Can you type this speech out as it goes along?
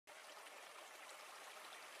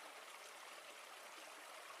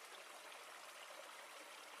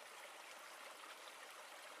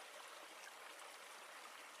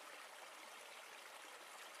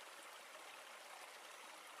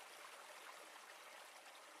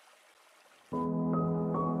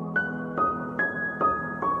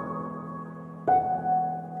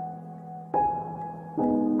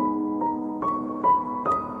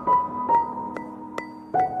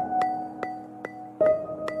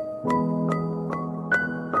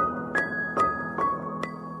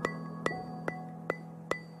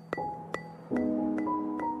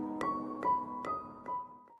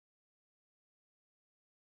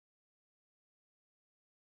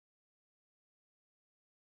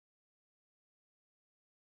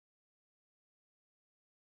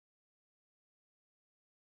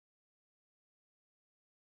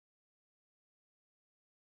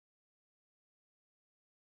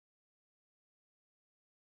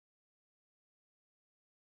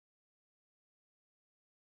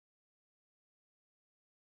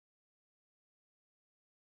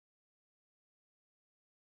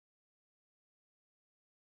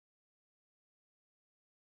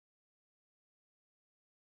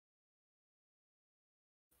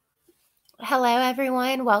Hello,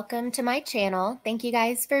 everyone. Welcome to my channel. Thank you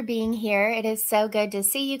guys for being here. It is so good to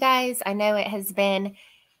see you guys. I know it has been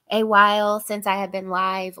a while since I have been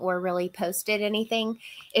live or really posted anything.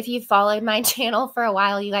 If you've followed my channel for a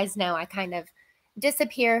while, you guys know I kind of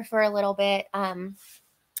disappear for a little bit.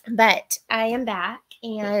 But I am back,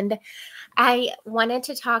 and I wanted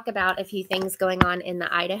to talk about a few things going on in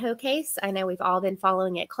the Idaho case. I know we've all been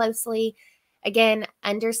following it closely. Again,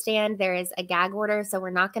 understand there is a gag order, so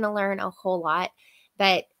we're not going to learn a whole lot.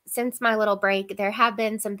 But since my little break, there have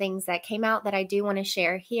been some things that came out that I do want to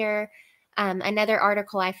share here. Another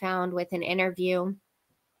article I found with an interview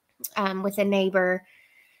with a neighbor,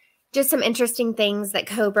 just some interesting things that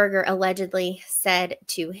Kohberger allegedly said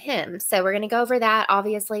to him. So we're going to go over that.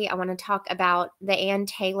 Obviously, I want to talk about the Ann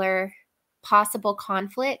Taylor possible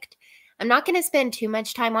conflict. I'm not going to spend too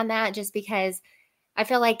much time on that just because I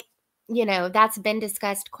feel like, that's been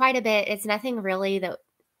discussed quite a bit. It's nothing really that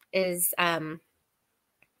is, I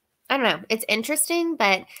don't know, it's interesting,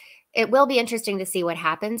 but it will be interesting to see what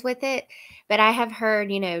happens with it. But I have heard,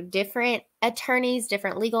 different attorneys,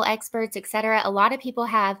 different legal experts, etc. A lot of people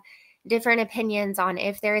have different opinions on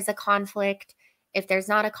if there is a conflict, if there's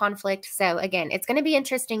not a conflict. So again, it's going to be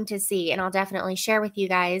interesting to see, and I'll definitely share with you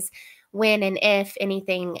guys when and if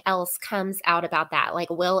anything else comes out about that. Like,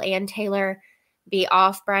 will Ann Taylor be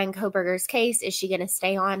off Bryan Kohberger's case? Is she going to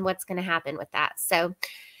stay on? What's going to happen with that? So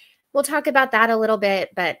we'll talk about that a little bit,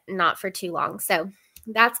 but not for too long. So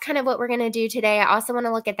that's kind of what we're going to do today. I also want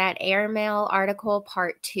to look at that airmail article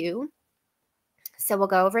part 2. So we'll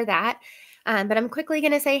go over that. But I'm quickly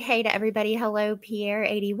going to say hey to everybody. Hello,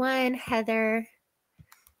 Pierre81, Heather,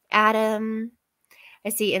 Adam. I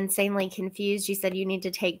see Insanely Confused. You said you need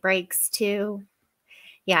to take breaks too.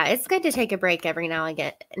 Yeah, it's good to take a break every now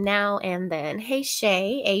and then. Hey,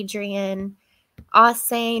 Shay, Adrian,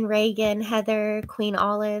 Ausane, Reagan, Heather, Queen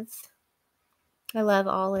Olive. I love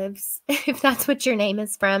olives, if that's what your name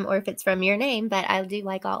is from, or if it's from your name, but I do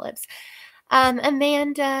like olives.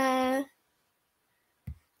 Amanda,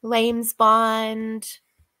 Lames Bond,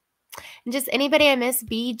 and just anybody I miss,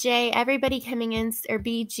 BJ, everybody coming in, or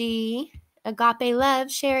BG, Agape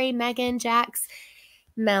Love, Sherry, Megan, Jax,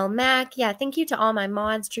 Mel Mac. Yeah, thank you to all my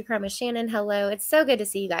mods. True Crime with Shannon, hello. It's so good to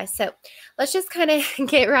see you guys. So let's just kind of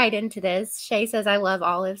get right into this. Shay says, I love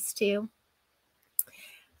olives too. I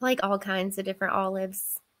like all kinds of different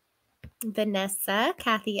olives. Vanessa,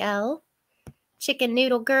 Kathy L, Chicken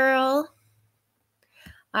Noodle Girl.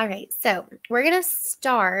 All right, so we're going to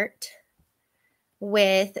start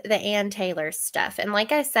with the Ann Taylor stuff. And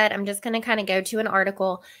like I said, I'm just going to kind of go to an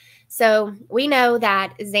article. So we know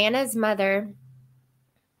that Xana's mother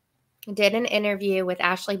did an interview with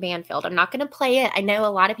Ashley Banfield. I'm not going to play it. I know a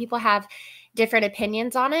lot of people have different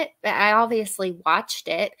opinions on it, but I obviously watched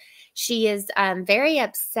it. She is very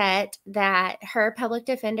upset that her public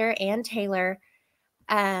defender, Ann Taylor,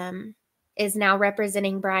 is now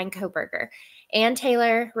representing Bryan Kohberger. Ann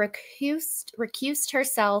Taylor recused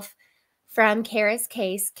herself from Kara's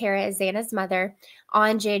case. Kara is Xana's mother,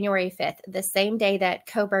 on January 5th, the same day that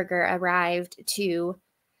Kohberger arrived to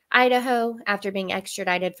Idaho after being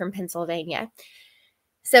extradited from Pennsylvania.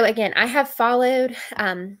 So again, I have followed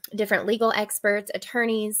different legal experts,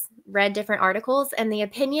 attorneys, read different articles, and the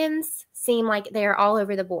opinions seem like they're all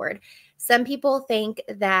over the board. Some people think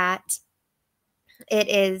that it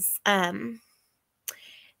is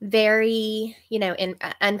very,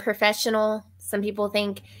 unprofessional. Some people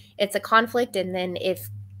think it's a conflict, and then if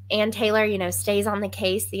Ann Taylor, stays on the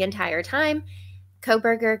case the entire time,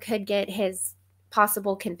 Kohberger could get his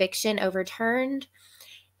possible conviction overturned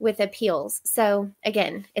with appeals. So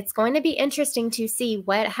again, it's going to be interesting to see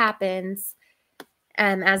what happens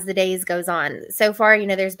as the days goes on. So far,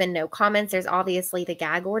 there's been no comments. There's obviously the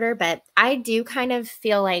gag order, but I do kind of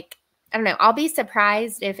feel like, I don't know, I'll be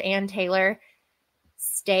surprised if Ann Taylor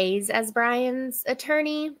stays as Bryan's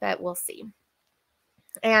attorney, but we'll see.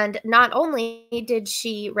 And not only did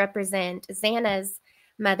she represent Xana's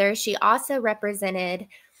mother, she also represented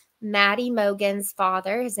Maddie Mogen's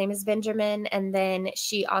father. His name is Benjamin. And then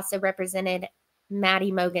she also represented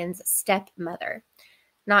Maddie Mogen's stepmother.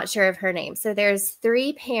 Not sure of her name. So there's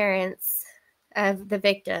 3 parents of the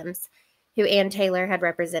victims who Ann Taylor had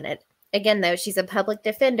represented. Again, though, she's a public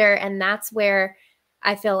defender, and that's where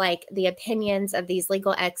I feel like the opinions of these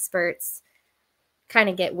legal experts kind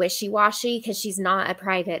of get wishy-washy, because she's not a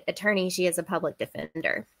private attorney. She is a public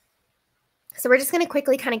defender. So we're just going to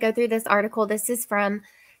quickly kind of go through this article. This is from,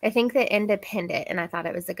 I think, The Independent, and I thought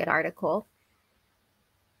it was a good article.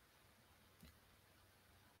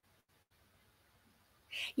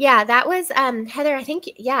 Yeah, that was, Heather, I think,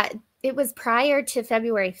 yeah, it was prior to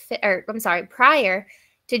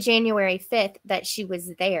to January 5th that she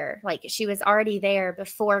was there. Like, she was already there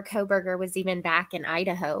before Kohberger was even back in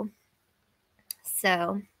Idaho.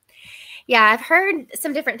 So, yeah, I've heard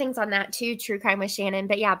some different things on that too, True Crime with Shannon.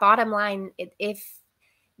 But yeah, bottom line, if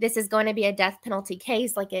this is going to be a death penalty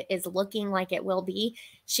case, like it is looking like it will be,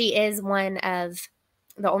 she is one of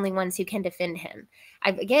the only ones who can defend him.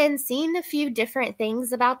 I've, again, seen a few different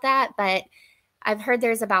things about that, but I've heard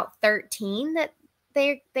there's about 13 that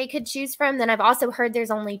they could choose from. Then I've also heard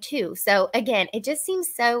there's only 2. So again, it just seems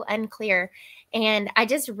so unclear. And I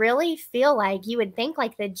just really feel like you would think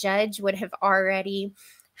like the judge would have already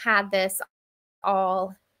had this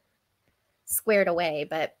all squared away,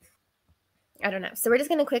 but I don't know. So we're just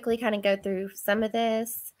going to quickly kind of go through some of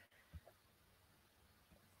this.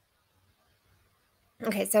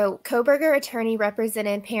 Okay, so Kohberger attorney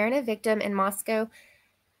represented parent of victim in Moscow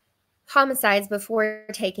homicides before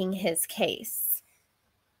taking his case.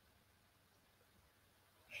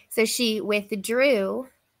 So she withdrew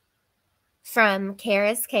from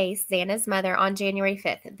Kara's case, Xana's mother, on January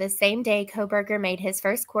 5th, the same day Kohberger made his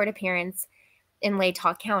first court appearance in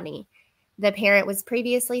Latah County. The parent was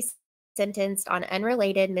previously sentenced on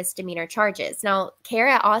unrelated misdemeanor charges. Now,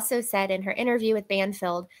 Kara also said in her interview with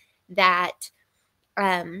Banfield that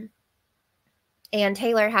Ann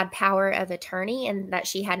Taylor had power of attorney and that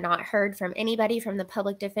she had not heard from anybody from the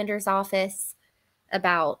public defender's office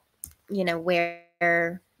about,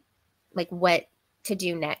 where, like, what to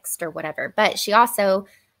do next or whatever. But she also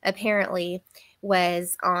apparently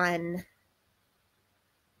was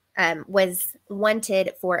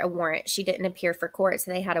wanted for a warrant. She didn't appear for court,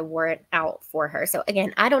 so they had a warrant out for her. So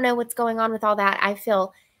again, I don't know what's going on with all that. I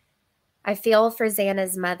feel for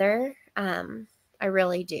Xana's mother. I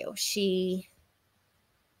really do. She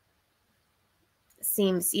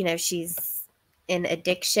seems, she's in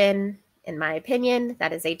addiction, in my opinion.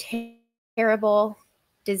 That is a terrible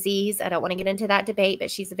disease. I don't want to get into that debate,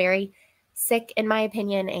 but she's very sick, in my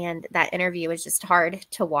opinion, and that interview was just hard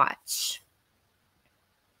to watch.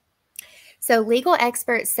 So legal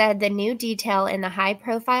experts said the new detail in the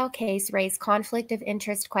high-profile case raised conflict of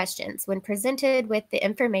interest questions when presented with the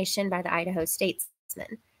information by the Idaho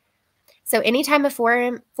statesman. So anytime a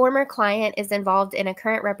former client is involved in a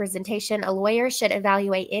current representation, a lawyer should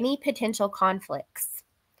evaluate any potential conflicts.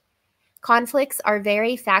 Conflicts are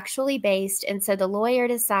very factually based, and so the lawyer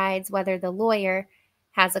decides whether the lawyer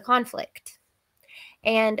has a conflict.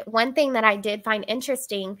 And one thing that I did find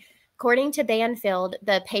interesting, according to Banfield,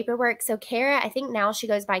 the paperwork, so Kara, I think now she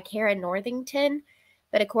goes by Kara Northington,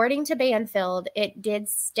 but according to Banfield, it did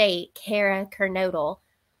state Kara Kernodle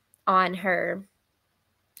on her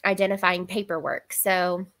identifying paperwork.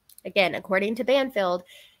 So again, according to Banfield,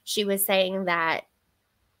 she was saying that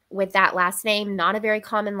with that last name, not a very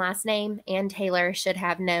common last name, Ann Taylor should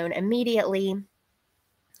have known immediately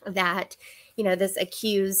that, this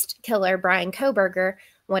accused killer, Bryan Kohberger,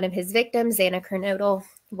 one of his victims, Xana Kernodle,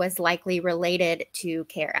 was likely related to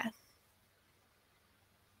Kara.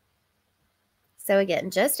 So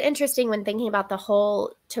again, just interesting when thinking about the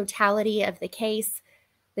whole totality of the case,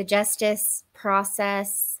 the justice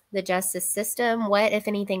process, the justice system. What, if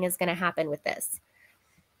anything, is going to happen with this?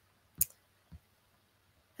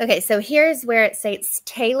 Okay, so here's where it states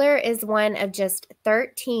Taylor is one of just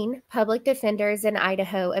 13 public defenders in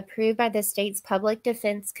Idaho approved by the state's Public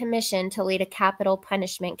Defense Commission to lead a capital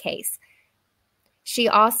punishment case. She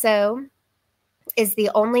also is the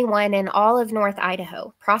only one in all of North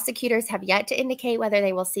Idaho. Prosecutors have yet to indicate whether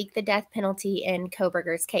they will seek the death penalty in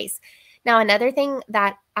Kohberger's case. Now, another thing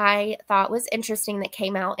that I thought was interesting that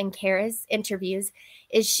came out in Kara's interviews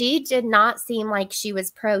is she did not seem like she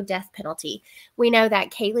was pro-death penalty. We know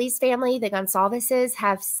that Kaylee's family, the Gonsalveses,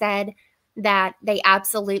 have said that they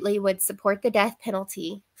absolutely would support the death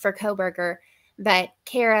penalty for Kohberger, but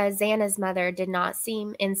Kara, Xana's mother, did not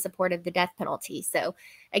seem in support of the death penalty. So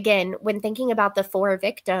again, when thinking about the 4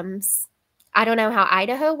 victims, I don't know how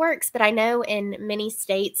Idaho works, but I know in many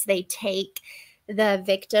states they take the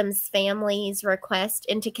victim's family's request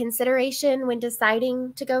into consideration when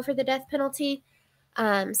deciding to go for the death penalty.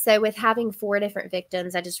 So with having 4 different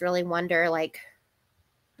victims, I just really wonder, like,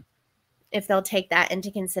 if they'll take that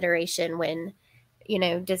into consideration when,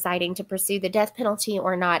 deciding to pursue the death penalty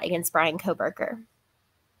or not against Bryan Kohberger.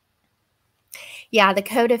 Yeah, the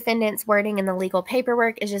co-defendant's wording in the legal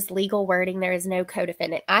paperwork is just legal wording. There is no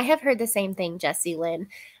co-defendant. I have heard the same thing, Jesse Lynn,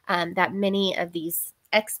 that many of these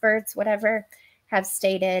experts, whatever, have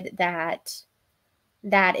stated that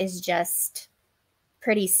that is just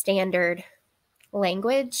pretty standard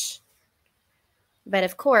language. But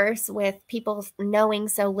of course, with people knowing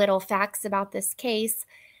so little facts about this case,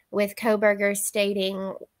 with Kohberger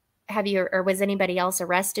stating have you, or was anybody else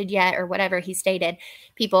arrested yet, or whatever he stated.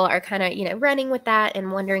 People are kind of, running with that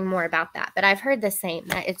and wondering more about that. But I've heard the same,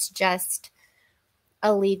 that it's just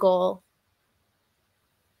a legal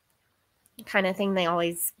kind of thing they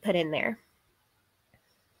always put in there.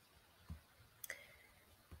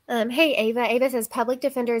 Hey, Ava. Ava says public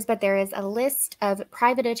defenders, but there is a list of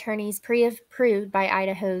private attorneys pre-approved by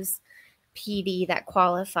Idaho's PD that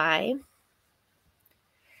qualify.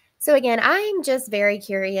 So again, I'm just very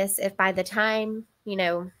curious if by the time,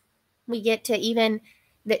 we get to even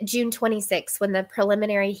June 26th, when the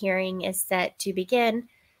preliminary hearing is set to begin,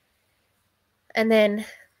 and then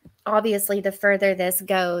obviously the further this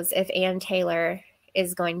goes, if Ann Taylor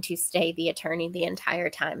is going to stay the attorney the entire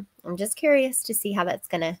time. I'm just curious to see how that's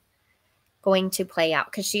going to play out,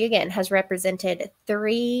 because she, again, has represented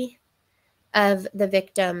 3 of the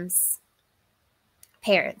victims'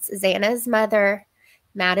 parents: Xana's mother,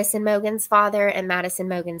 Madison Mogen's father, and Madison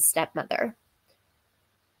Mogen's stepmother.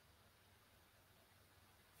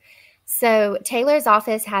 So Taylor's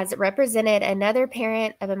office has represented another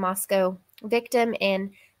parent of a Moscow victim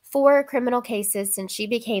in 4 criminal cases since she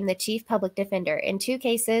became the chief public defender. In 2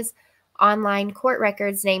 cases, online court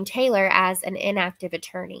records named Taylor as an inactive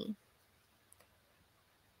attorney.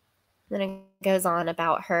 Then it goes on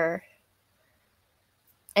about her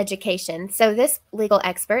education. So this legal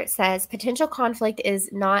expert says potential conflict is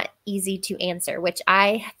not easy to answer, which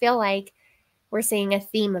I feel like we're seeing a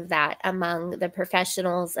theme of that among the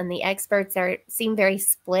professionals, and the experts seem very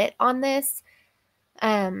split on this.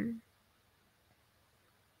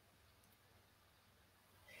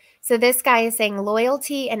 So this guy is saying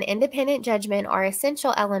loyalty and independent judgment are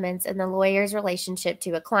essential elements in the lawyer's relationship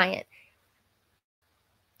to a client.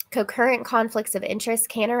 Concurrent conflicts of interest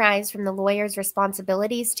can arise from the lawyer's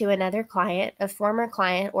responsibilities to another client, a former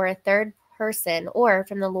client, or a third person, or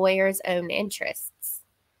from the lawyer's own interests.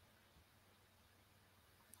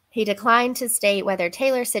 He declined to state whether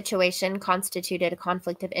Taylor's situation constituted a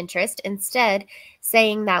conflict of interest, instead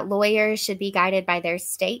saying that lawyers should be guided by their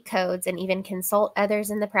state codes and even consult others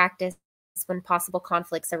in the practice when possible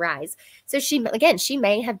conflicts arise. So she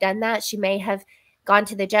may have done that. She may have gone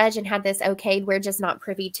to the judge and had this okayed. We're just not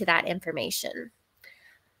privy to that information.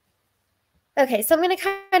 Okay, so I'm going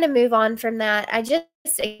to kind of move on from that. I just,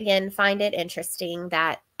 again, find it interesting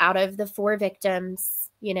that out of the 4 victims,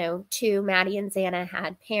 2, Maddie and Xana,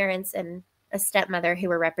 had parents and a stepmother who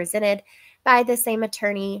were represented by the same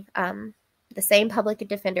attorney, the same public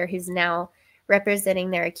defender who's now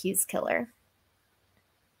representing their accused killer.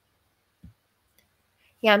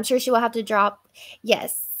 Yeah, I'm sure she will have to drop.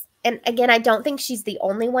 Yes. And again, I don't think she's the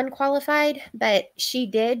only one qualified, but she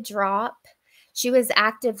did drop. She was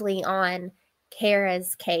actively on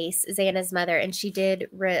Kara's case, Xana's mother, and she did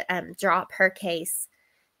drop her case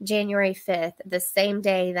January 5th, the same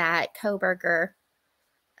day that Kohberger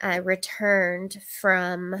returned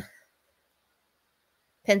from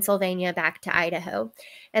Pennsylvania back to Idaho.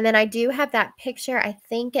 And then I do have that picture. I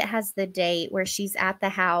think it has the date where she's at the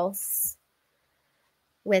house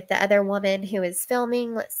with the other woman who is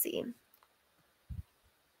filming. Let's see.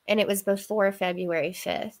 And it was before February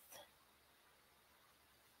 5th.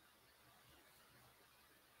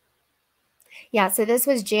 Yeah, so this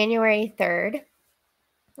was January 3rd.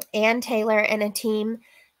 Ann Taylor and a team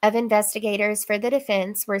of investigators for the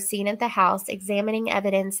defense were seen at the house examining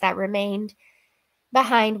evidence that remained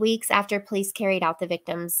behind weeks after police carried out the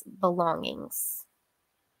victim's belongings.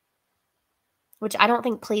 Which I don't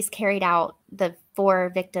think police carried out the 4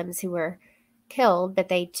 victims who were killed, but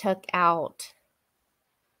they took out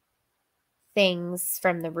things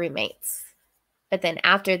from the roommates. But then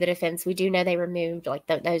after the defense, we do know they removed like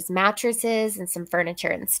those mattresses and some furniture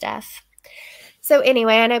and stuff. So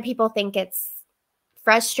anyway, I know people think it's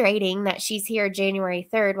frustrating that she's here January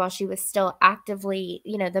 3rd while she was still actively,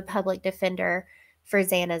 the public defender for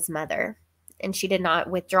Xana's mother. And she did not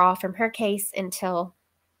withdraw from her case until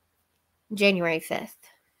January 5th.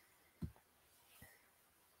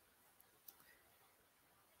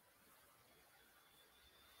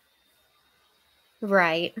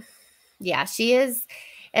 Right. Yeah, she is.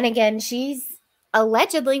 And again, she's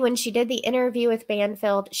allegedly, when she did the interview with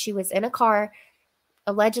Banfield, she was in a car.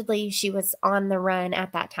 Allegedly, she was on the run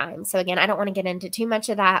at that time. So again, I don't want to get into too much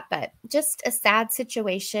of that, but just a sad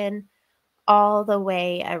situation all the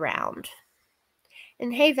way around.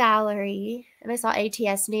 And hey, Valerie, and I saw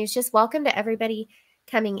ATS News. Just welcome to everybody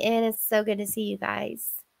coming in. It's so good to see you guys.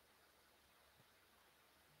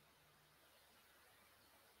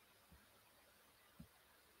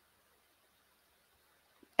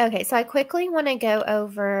 Okay, so I quickly want to go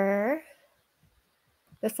over,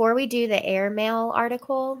 before we do the airmail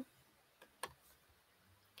article,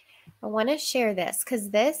 I want to share this because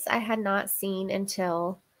this I had not seen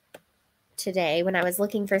until today. When I was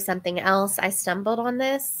looking for something else, I stumbled on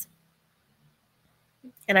this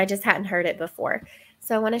and I just hadn't heard it before.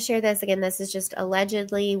 So I want to share this again. This is just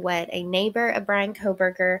allegedly what a neighbor of Bryan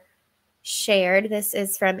Kohberger shared. This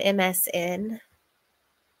is from MSN.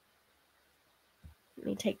 Let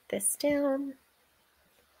me take this down.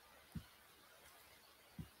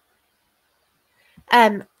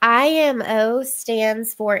 IMO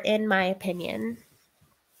stands for in my opinion.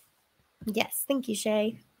 Yes, thank you,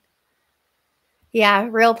 Shay. Yeah,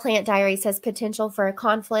 Real Plant Diary says potential for a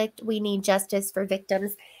conflict. We need justice for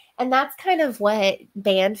victims. And that's kind of what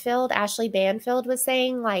Ashley Banfield was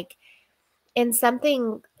saying. Like, in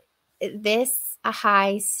something this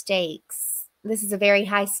is a very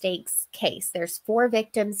high stakes case. There's 4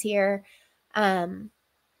 victims here.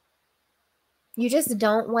 You just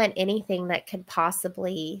don't want anything that could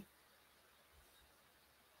possibly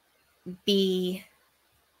be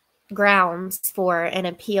grounds for an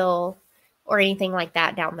appeal or anything like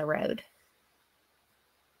that down the road.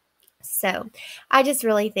 So I just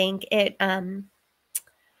really think it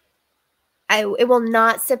will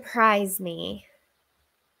not surprise me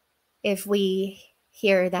if we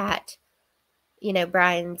hear that,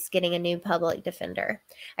 Bryan's getting a new public defender.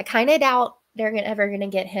 I kind of doubt they're ever going to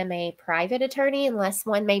get him a private attorney unless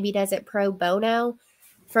one maybe does it pro bono.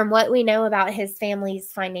 From what we know about his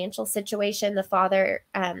family's financial situation, the father,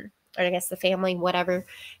 or I guess the family, whatever,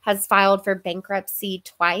 has filed for bankruptcy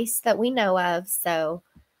twice that we know of. So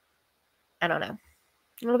I don't know.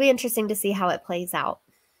 It'll be interesting to see how it plays out.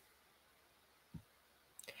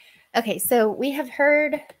 Okay, so we have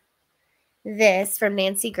heard this from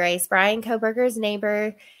Nancy Grace. Bryan Kohberger's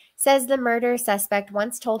neighbor says the murder suspect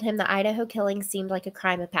once told him the Idaho killing seemed like a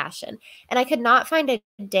crime of passion. And I could not find a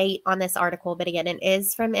date on this article, but again, it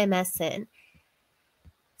is from MSN.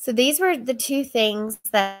 So these were the 2 things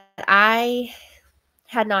that I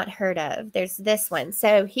had not heard of. There's this one.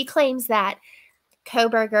 So he claims that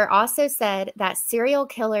Kohberger also said that serial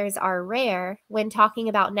killers are rare when talking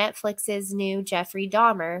about Netflix's new Jeffrey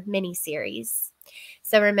Dahmer miniseries.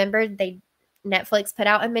 So remember, Netflix put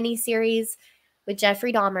out a miniseries with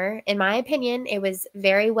Jeffrey Dahmer. In my opinion, it was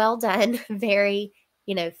very well done, very,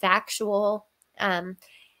 factual,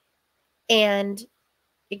 and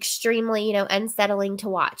extremely, unsettling to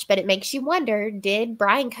watch. But it makes you wonder, did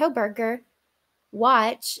Bryan Kohberger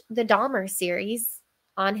watch the Dahmer series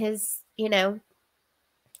on his,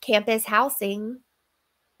 campus housing?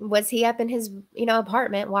 Was he up in his,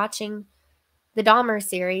 apartment watching the Dahmer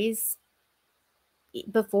series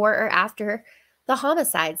before or after the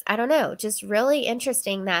homicides? I don't know. Just really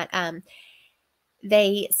interesting that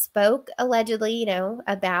they spoke allegedly,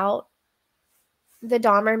 about the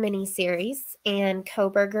Dahmer miniseries, and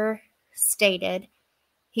Kohberger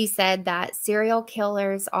he said that serial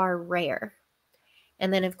killers are rare.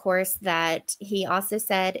 And then, of course, that he also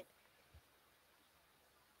said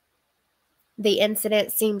the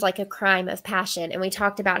incident seemed like a crime of passion. And we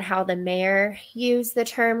talked about how the mayor used the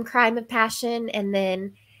term crime of passion, and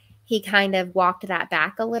then he kind of walked that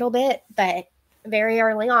back a little bit. But very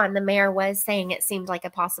early on, the mayor was saying it seemed like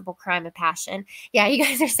a possible crime of passion. Yeah, you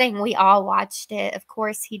guys are saying we all watched it. Of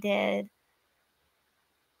course he did.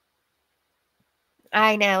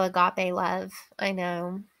 I know, agape love. I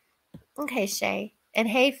know. Okay, Shay. And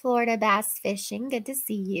hey, Florida Bass Fishing. Good to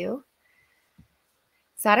see you.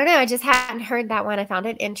 So I don't know. I just hadn't heard that one. I found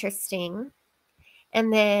it interesting.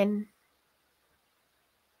 And then,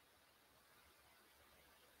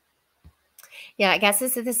 yeah, I guess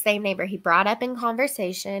this is the same neighbor. He brought up in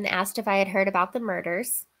conversation, asked if I had heard about the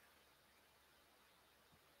murders.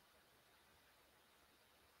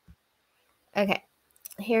 Okay,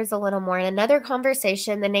 here's a little more. In another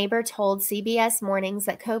conversation, the neighbor told CBS Mornings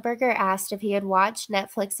that Kohberger asked if he had watched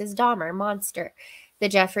Netflix's Dahmer, Monster, the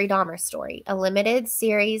Jeffrey Dahmer story, a limited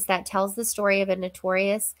series that tells the story of a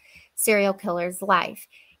notorious serial killer's life.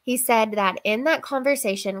 He said that in that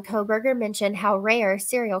conversation, Kohberger mentioned how rare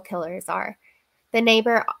serial killers are. The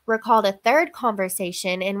neighbor recalled a third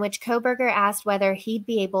conversation in which Kohberger asked whether he'd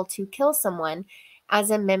be able to kill someone as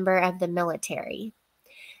a member of the military.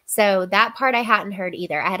 So that part I hadn't heard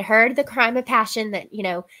either. I had heard the crime of passion that,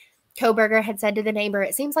 Kohberger had said to the neighbor,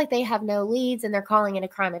 it seems like they have no leads and they're calling it a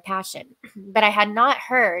crime of passion. But I had not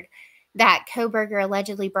heard that Kohberger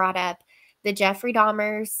allegedly brought up the Jeffrey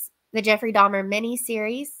Dahmer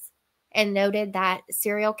miniseries and noted that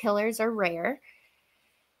serial killers are rare.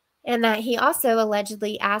 And that he also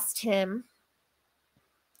allegedly asked him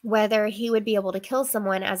whether he would be able to kill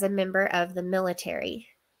someone as a member of the military.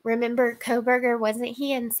 Remember, Kohberger, wasn't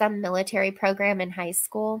he in some military program in high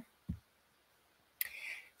school?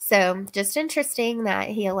 So just interesting that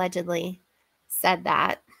he allegedly said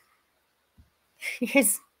that.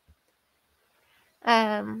 Here's,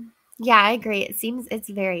 yeah, I agree. It's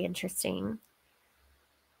very interesting.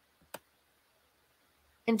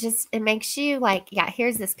 And just, it makes you like, yeah,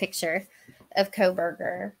 here's this picture of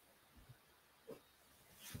Kohberger.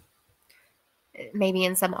 Maybe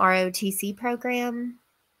in some ROTC program.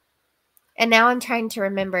 And now I'm trying to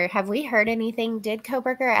remember, have we heard anything? Did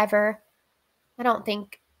Kohberger ever, I don't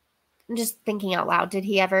think, I'm just thinking out loud, did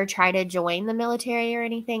he ever try to join the military or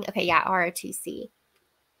anything? Okay, yeah, ROTC.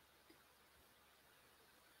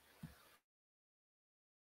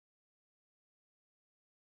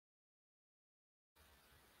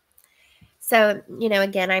 So,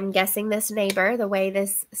 again, I'm guessing this neighbor, the way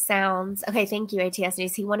this sounds. Okay, thank you, ATS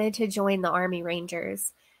News. He wanted to join the Army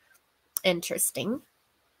Rangers. Interesting.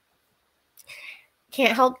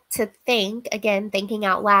 Can't help to think, again, thinking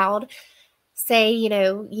out loud, say,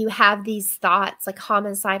 you have these thoughts, like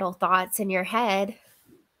homicidal thoughts in your head.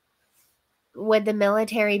 Would the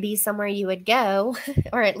military be somewhere you would go,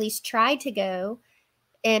 or at least try to go,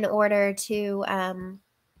 in order to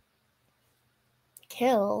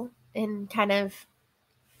kill in kind of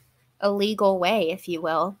a legal way, if you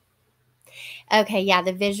will? Okay, yeah,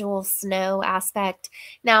 the visual snow aspect.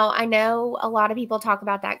 Now, I know a lot of people talk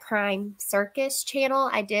about that Crime Circus channel.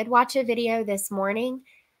 I did watch a video this morning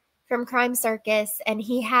from Crime Circus, and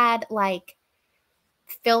he had like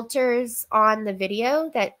filters on the video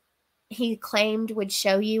that he claimed would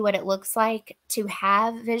show you what it looks like to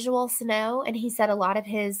have visual snow. And he said a lot of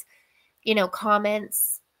his,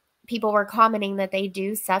 comments, people were commenting that they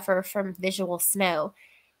do suffer from visual snow,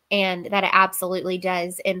 and that it absolutely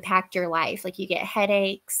does impact your life. Like you get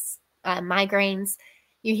headaches, migraines,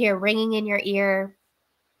 you hear ringing in your ear,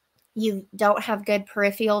 you don't have good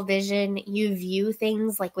peripheral vision, you view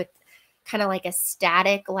things like with kind of like a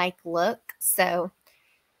static like look. So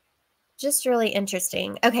just really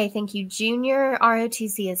interesting. Okay, thank you. Junior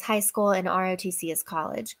ROTC is high school and ROTC is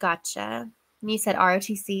college. Gotcha. And you said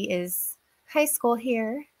ROTC is high school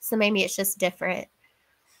here, so maybe it's just different.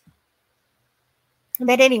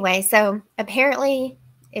 But anyway, so apparently,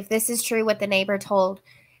 if this is true, what the neighbor told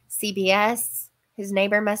CBS, his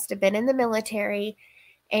neighbor must have been in the military,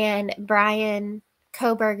 and Bryan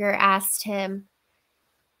Kohberger asked him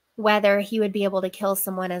whether he would be able to kill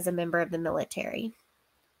someone as a member of the military.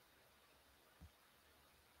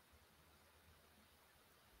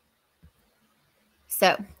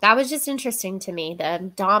 So that was just interesting to me,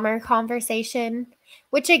 the Dahmer conversation,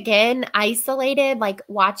 which again, isolated, like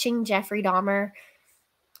watching Jeffrey Dahmer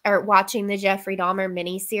or watching the Jeffrey Dahmer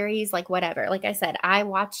miniseries, like whatever. Like I said, I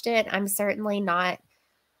watched it. I'm certainly not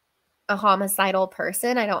a homicidal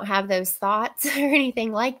person. I don't have those thoughts or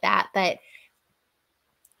anything like that, but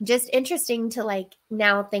just interesting to like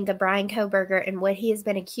now think of Bryan Kohberger and what he has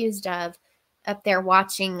been accused of up there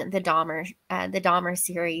watching the Dahmer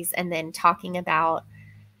series and then talking about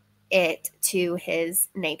it to his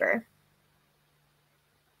neighbor.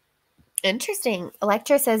 Interesting.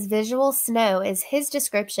 Electra says visual snow is his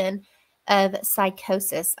description of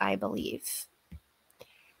psychosis, I believe.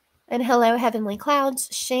 And hello, Heavenly Clouds,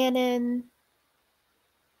 Shannon.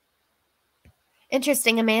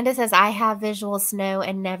 Interesting. Amanda says, I have visual snow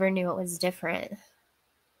and never knew it was different.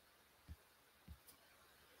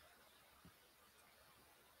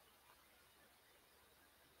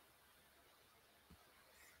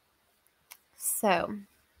 So,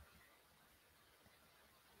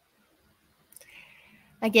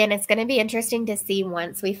 again, it's going to be interesting to see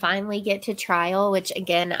once we finally get to trial, which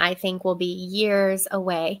again, I think will be years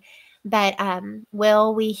away. But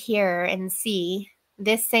will we hear and see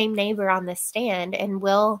this same neighbor on the stand, and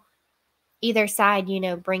will either side,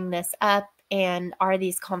 bring this up, and are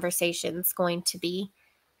these conversations going to be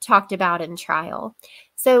talked about in trial?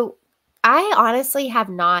 So I honestly have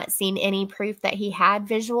not seen any proof that he had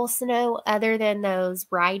visual snow other than those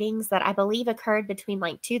writings that I believe occurred between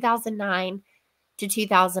like 2009 to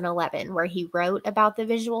 2011, where he wrote about the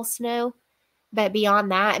visual snow. But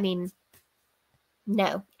beyond that, I mean,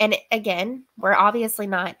 no. And again, we're obviously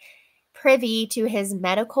not privy to his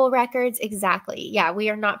medical records. Exactly. Yeah,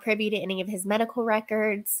 we are not privy to any of his medical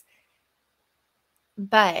records.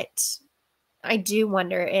 But I do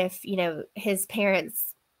wonder if, his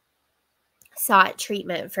parents sought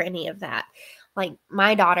treatment for any of that. Like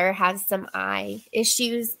my daughter has some eye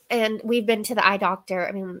issues and we've been to the eye doctor.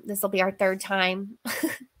 I mean, this will be our third time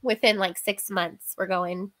within like 6 months. We're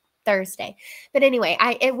going Thursday. But anyway,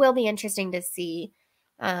 it will be interesting to see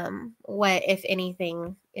what, if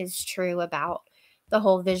anything, is true about the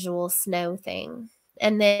whole visual snow thing.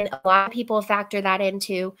 And then a lot of people factor that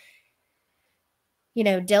into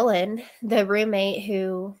Dylan, the roommate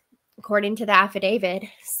who, according to the affidavit,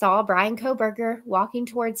 saw Bryan Kohberger walking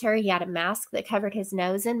towards her. He had a mask that covered his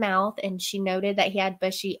nose and mouth, and she noted that he had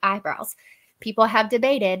bushy eyebrows. People have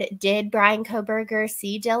debated, did Bryan Kohberger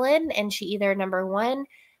see Dylan? And she either, number one,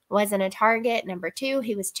 wasn't a target, number two,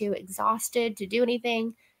 he was too exhausted to do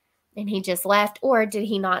anything, and he just left, or did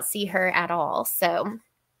he not see her at all? So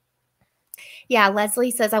yeah,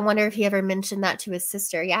 Leslie says, I wonder if he ever mentioned that to his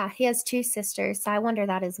sister. Yeah, he has 2 sisters, so I wonder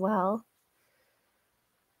that as well.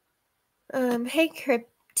 Hey,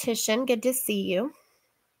 Cryptician, good to see you.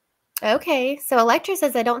 Okay, so Electra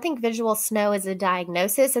says, I don't think visual snow is a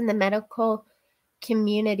diagnosis in the medical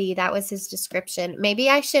community. That was his description. Maybe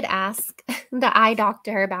I should ask the eye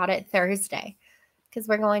doctor about it Thursday, because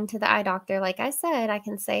we're going to the eye doctor. Like I said, I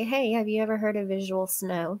can say, hey, have you ever heard of visual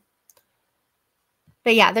snow?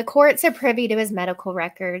 But yeah, the courts are privy to his medical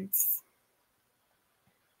records.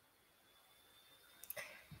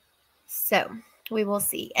 So we will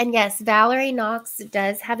see. And yes, Valerie Knox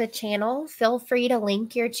does have a channel. Feel free to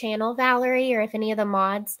link your channel, Valerie, or if any of the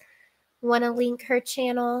mods want to link her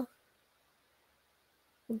channel,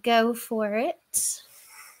 go for it.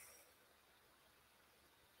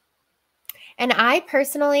 And I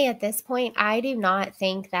personally, at this point, I do not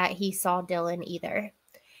think that he saw Dylan either.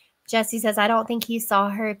 Jesse says, I don't think he saw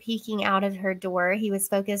her peeking out of her door. He was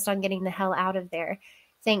focused on getting the hell out of there.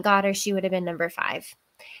 Thank God, or she would have been number 5.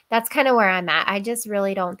 That's kind of where I'm at. I just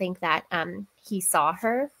really don't think that he saw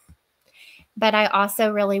her. But I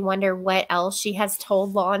also really wonder what else she has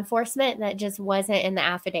told law enforcement that just wasn't in the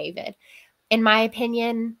affidavit. In my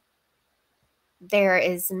opinion, there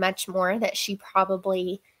is much more that she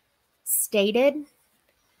probably stated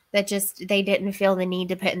that just they didn't feel the need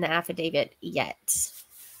to put in the affidavit yet.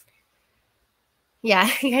 Yeah,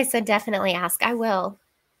 you guys said definitely ask. I will.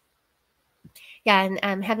 Yeah,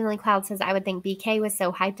 and Heavenly Cloud says, I would think BK was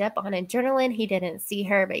so hyped up on adrenaline, he didn't see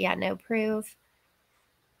her, but yeah, no proof.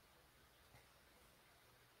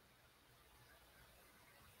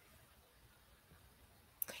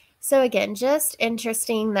 So again, just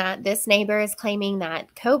interesting that this neighbor is claiming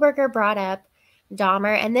that Kohberger brought up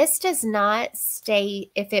Dahmer, and this does not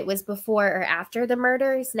state if it was before or after the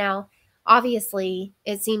murders. Now, obviously,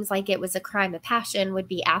 it seems like it was a crime of passion would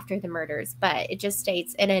be after the murders, but it just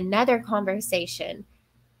states in another conversation,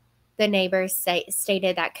 the neighbor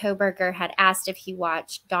stated that Kohberger had asked if he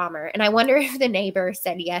watched Dahmer. And I wonder if the neighbor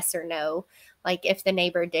said yes or no, like if the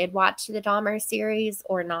neighbor did watch the Dahmer series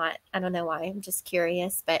or not. I don't know why. I'm just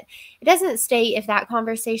curious. But it doesn't state if that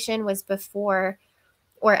conversation was before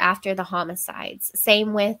or after the homicides.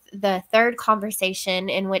 Same with the third conversation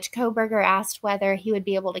in which Kohberger asked whether he would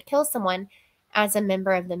be able to kill someone as a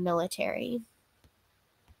member of the military.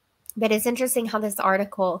 But it's interesting how this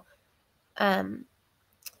article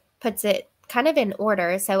puts it kind of in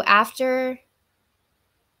order. So after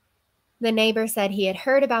the neighbor said he had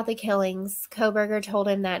heard about the killings, Kohberger told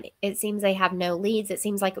him that it seems they have no leads. It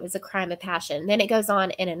seems like it was a crime of passion. Then it goes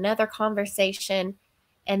on in another conversation,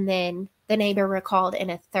 and then the neighbor recalled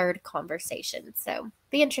in a third conversation. So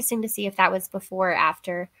be interesting to see if that was before or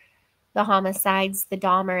after the homicides, the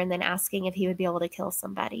Dahmer, and then asking if he would be able to kill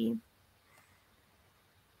somebody.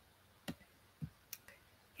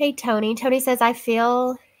 Hey, Tony. Tony says, I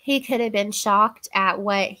feel he could have been shocked at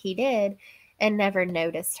what he did and never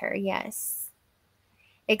noticed her. Yes.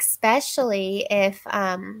 Especially if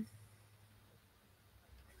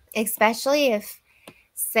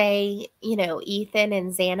say, Ethan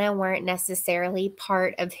and Xana weren't necessarily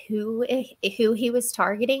part of who he was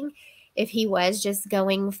targeting. If he was just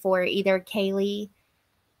going for either Kaylee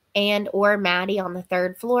and or Maddie on the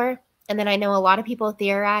 3rd floor. And then I know a lot of people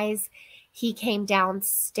theorize he came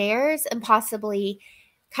downstairs and possibly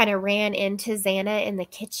kind of ran into Xana in the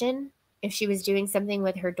kitchen if she was doing something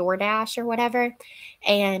with her DoorDash or whatever.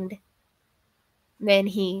 And then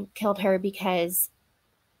he killed her because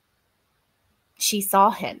she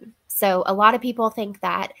saw him. So a lot of people think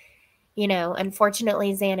that,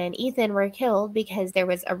 unfortunately, Xana and Ethan were killed because there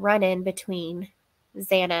was a run-in between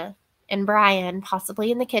Xana and Bryan,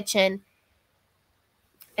 possibly in the kitchen.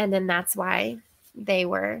 And then that's why they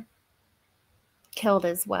were killed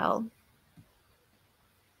as well.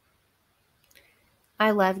 I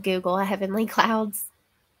love Google Heavenly Clouds.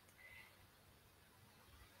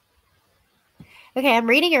 Okay, I'm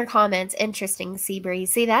reading your comments. Interesting, Seabreeze.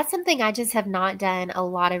 See, that's something I just have not done a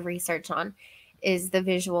lot of research on, is the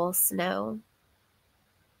visual snow.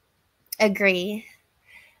 Agree.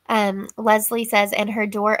 Leslie says, and her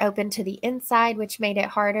door opened to the inside, which made it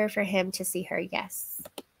harder for him to see her. Yes.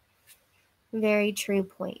 Very true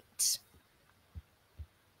point.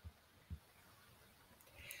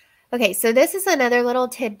 Okay, so this is another little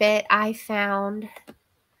tidbit I found.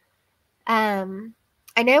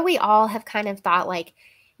 I know we all have kind of thought, like,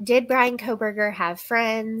 did Bryan Kohberger have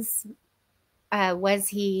friends? Was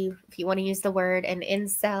he, if you want to use the word, an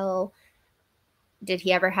incel? Did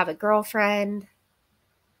he ever have a girlfriend?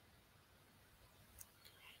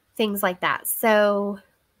 Things like that. So,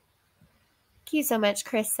 thank you so much,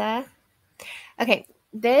 Krissa. Okay,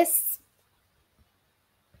 this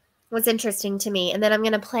was interesting to me. And then I'm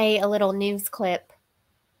going to play a little news clip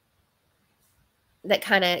that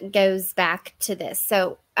kind of goes back to this.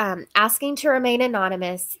 So, asking to remain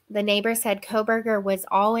anonymous, the neighbor said Kohberger was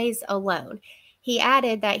always alone. He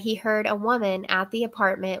added that he heard a woman at the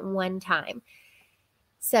apartment one time.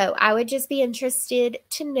 So, I would just be interested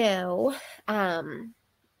to know,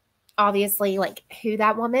 obviously, like, who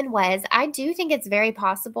that woman was. I do think it's very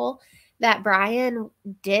possible that Bryan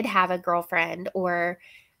did have a girlfriend, or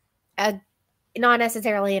a, not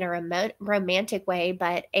necessarily in a romantic way,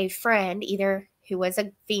 but a friend, either who was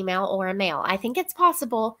a female or a male. I think it's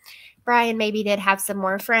possible Bryan maybe did have some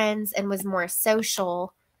more friends and was more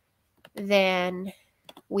social than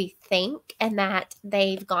we think, and that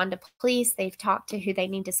they've gone to police, they've talked to who they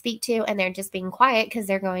need to speak to, and they're just being quiet because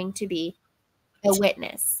they're going to be a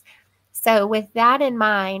witness. So with that in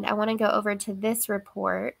mind, I want to go over to this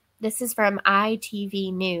report. This is from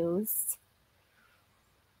ITV News.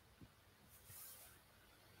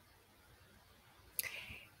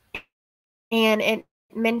 And it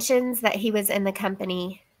mentions that he was in the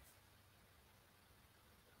company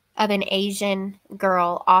of an Asian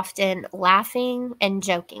girl, often laughing and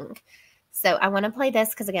joking. So I want to play this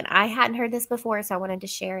because, again, I hadn't heard this before, so I wanted to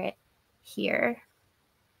share it here.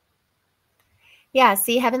 Yeah,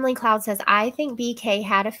 see, Heavenly Cloud says, I think BK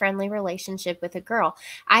had a friendly relationship with a girl.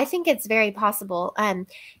 I think it's very possible.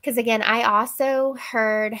 Because again, I also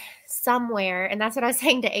heard somewhere, and that's what I was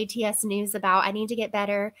saying to ATS News about, I need to get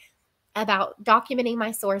better about documenting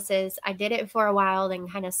my sources. I did it for a while, then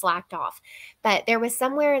kind of slacked off. But there was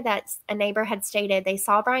somewhere that a neighbor had stated they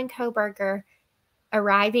saw Bryan Kohberger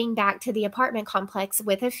arriving back to the apartment complex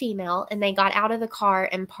with a female, and they got out of the car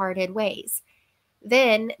and parted ways.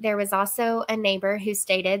 Then there was also a neighbor who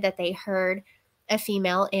stated that they heard a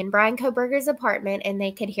female in Bryan Kohberger's apartment and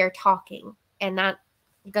they could hear talking. And that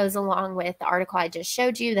goes along with the article I just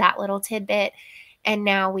showed you, that little tidbit. And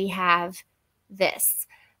now we have this.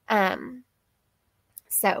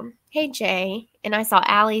 So, hey, Jay. And I saw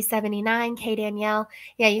Allie79, K Danielle.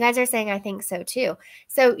 Yeah, you guys are saying I think so too.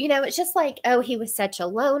 So, it's just like, oh, he was such a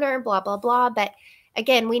loner, blah, blah, blah. But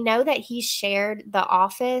again, we know that he shared the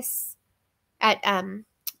office at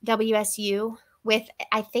WSU with,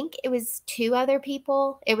 I think it was 2 other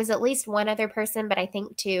people. It was at least 1 other person, but I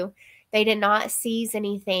think 2. They did not seize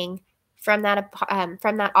anything from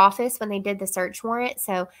that office when they did the search warrant.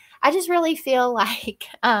 So I just really feel like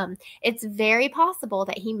it's very possible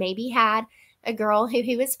that he maybe had a girl who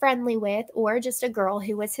he was friendly with, or just a girl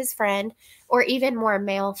who was his friend, or even more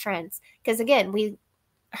male friends. Because again, we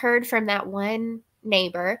heard from that one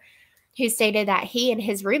neighbor who stated that he and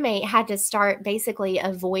his roommate had to start basically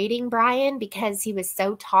avoiding Bryan because he was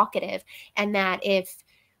so talkative, and that if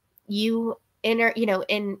you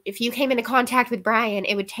if you came into contact with Bryan,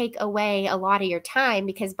 it would take away a lot of your time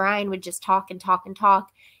because Bryan would just talk and talk and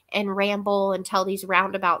talk and ramble and tell these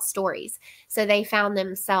roundabout stories. So they found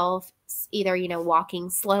themselves either,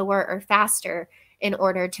 walking slower or faster in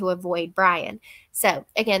order to avoid Bryan. So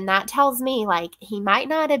again, that tells me like he might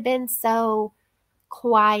not have been so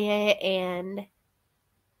quiet and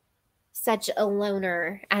such a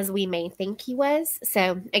loner as we may think he was.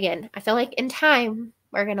 So again, I feel like in time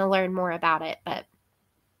we're going to learn more about it. But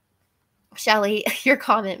Shelly, your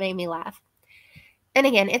comment made me laugh. And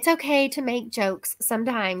again, it's okay to make jokes.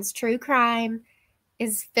 Sometimes true crime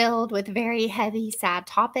is filled with very heavy, sad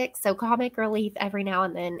topics. So comic relief every now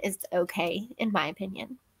and then is okay, in my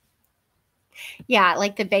opinion. Yeah,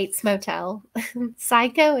 like the Bates Motel.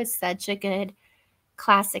 Psycho is such a good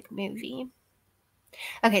classic movie.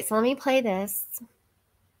 Okay, so let me play this.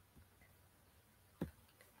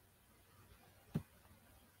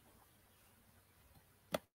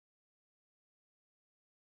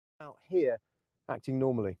 Out here, acting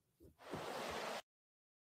normally.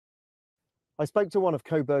 I spoke to one of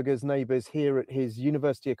Kohberger's neighbours here at his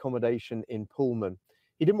university accommodation in Pullman.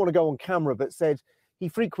 He didn't want to go on camera, but said he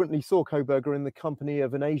frequently saw Kohberger in the company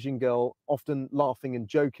of an Asian girl, often laughing and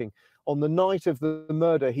joking. On the night of the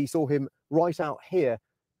murder, he saw him right out here,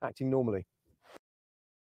 acting normally.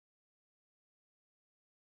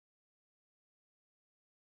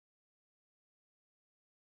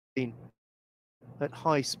 At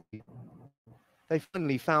high speed. They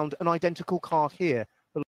finally found an identical car here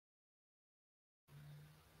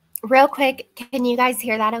real quick, can you guys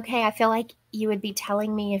hear that okay? I feel like you would be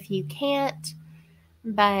telling me if you can't,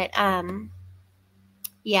 but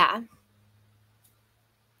yeah.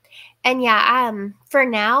 And yeah, for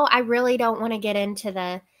now, I really don't want to get into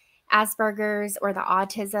the Asperger's or the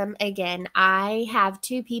autism. Again, I have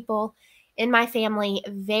 2 people in my family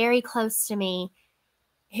very close to me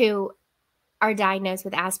who are diagnosed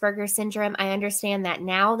with Asperger's syndrome. I understand that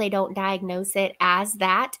now they don't diagnose it as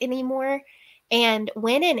that anymore. And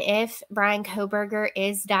when and if Bryan Kohberger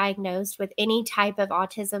is diagnosed with any type of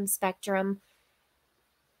autism spectrum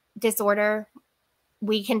disorder,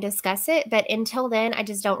 we can discuss it. But until then, I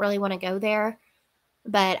just don't really want to go there.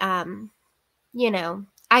 But you know,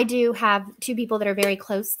 I do have 2 people that are very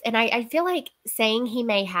close, and I feel like saying he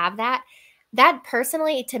may have that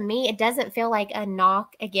personally, to me, it doesn't feel like a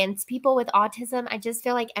knock against people with autism. I just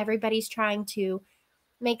feel like everybody's trying to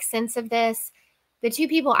make sense of this. The 2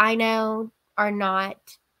 people I know are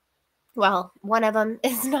not, well, one of them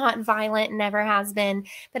is not violent, never has been.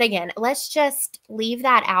 But again, let's just leave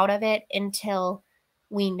that out of it until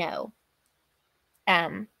we know.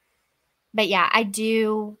 But yeah, I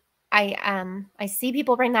see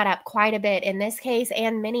people bring that up quite a bit in this case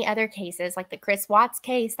and many other cases, like the Chris Watts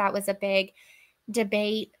case. That was a big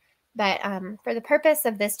debate. But for the purpose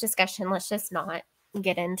of this discussion, let's just not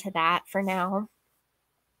get into that for now.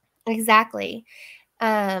 Exactly.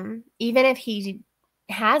 Even if he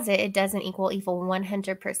has it, it doesn't equal evil.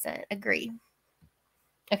 100% agree.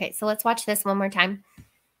 Okay, so let's watch this one more time.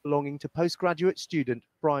 Belonging to postgraduate student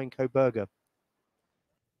Bryan Kohberger.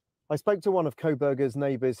 I spoke to one of Kohberger's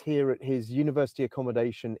neighbours here at his university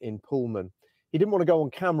accommodation in Pullman. He didn't want to go on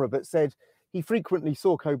camera, but said he frequently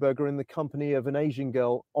saw Kohberger in the company of an Asian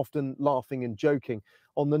girl, often laughing and joking.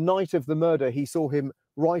 On the night of the murder, he saw him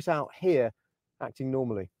right out here, acting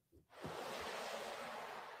normally.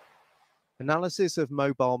 Analysis of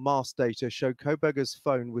mobile mask data showed Kohberger's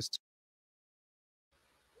phone was...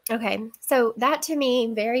 Okay, so that to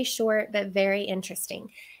me, very short but very interesting,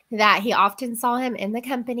 that he often saw him in the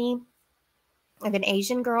company of an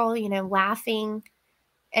Asian girl, you know, laughing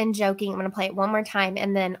and joking. I'm going to play it one more time.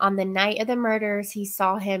 And then on the night of the murders, he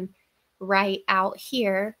saw him right out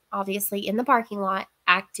here, obviously in the parking lot,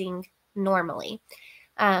 acting normally.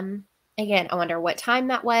 Again, I wonder what time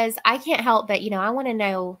that was. I can't help but, I want to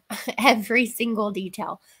know every single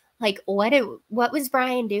detail. Like, what was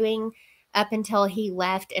Bryan doing up until he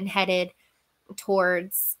left and headed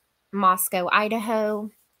towards Moscow,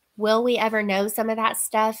 Idaho? Will we ever know some of that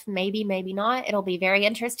stuff? Maybe, maybe not. It'll be very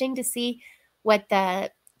interesting to see what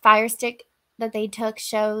the Fire Stick that they took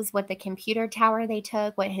shows, what the computer tower they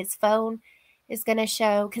took, what his phone is going to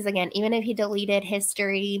show. Because again, even if he deleted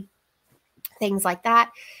history, things like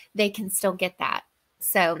that, they can still get that.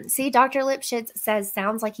 So, see, Dr. Lipschitz says,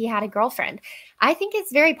 sounds like he had a girlfriend. I think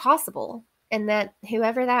it's very possible. And that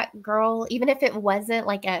whoever that girl, even if it wasn't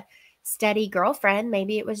like a steady girlfriend,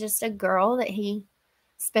 maybe it was just a girl that he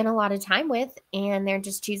spent a lot of time with and they're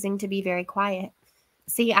just choosing to be very quiet.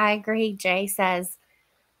 See, I agree. Jay says,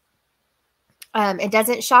 it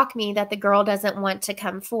doesn't shock me that the girl doesn't want to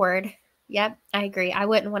come forward. Yep, I agree. I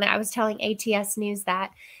wouldn't want to. I was telling ATS News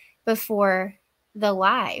that before the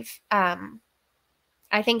live.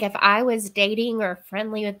 I think if I was dating or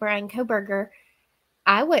friendly with Bryan Kohberger,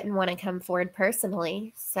 I wouldn't want to come forward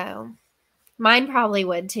personally. So mine probably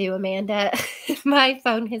would too, Amanda. My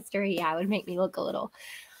phone history, yeah, would make me look a little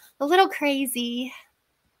crazy.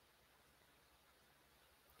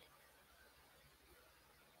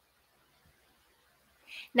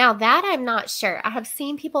 Now that I'm not sure. I have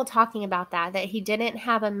seen people talking about that he didn't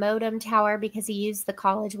have a modem tower because he used the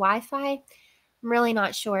college Wi-Fi. I'm really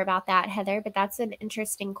not sure about that, Heather, but that's an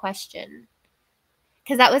interesting question.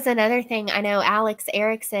 Because that was another thing. I know Alex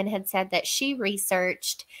Erickson had said that she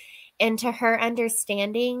researched, and to her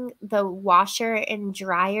understanding, the washer and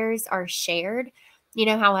dryers are shared. You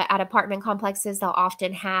know how at apartment complexes, they'll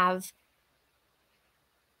often have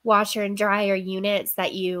washer and dryer units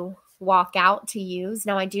that you walk out to use.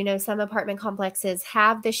 Now, I do know some apartment complexes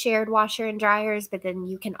have the shared washer and dryers, but then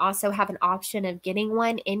you can also have an option of getting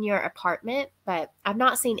one in your apartment. But I've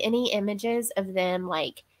not seen any images of them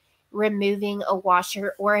like removing a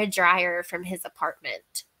washer or a dryer from his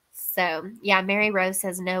apartment. So, yeah, Mary Rose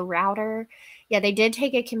says no router. Yeah, they did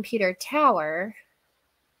take a computer tower.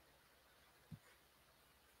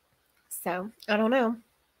 So, I don't know.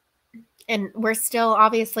 And we're still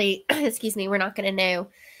obviously, excuse me, we're not going to know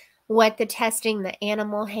what the testing, the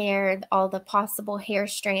animal hair, all the possible hair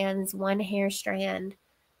strands, one hair strand,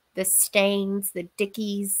 the stains, the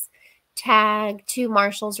Dickies tag, 2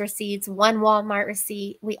 Marshall's receipts, 1 Walmart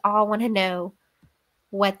receipt. We all want to know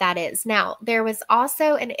what that is. Now, there was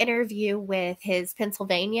also an interview with his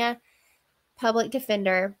Pennsylvania public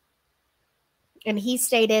defender, and he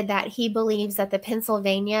stated that he believes that the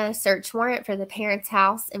Pennsylvania search warrant for the parents'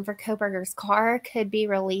 house and for Kohberger's car could be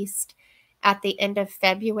released at the end of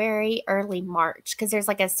February, early March, because there's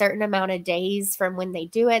like a certain amount of days from when they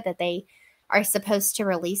do it that they are supposed to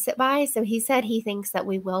release it by. So he said he thinks that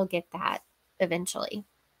we will get that eventually.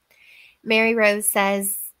 Mary Rose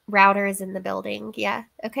says router is in the building. Yeah.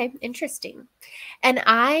 Okay. Interesting. And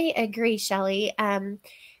I agree, Shelly.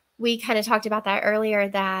 We kind of talked about that earlier,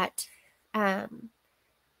 that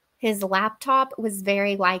his laptop was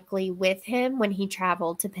very likely with him when he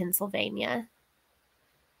traveled to Pennsylvania.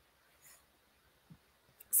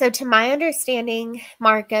 So to my understanding,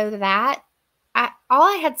 Marco, that all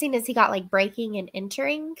I had seen is he got like breaking and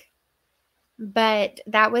entering, but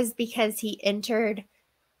that was because he entered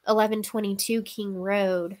 1122 King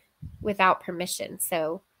Road without permission.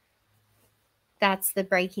 So that's the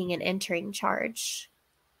breaking and entering charge.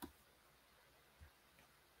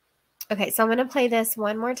 Okay, so I'm going to play this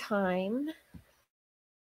one more time.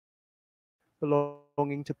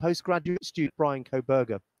 Belonging to postgraduate student Bryan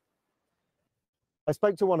Kohberger. I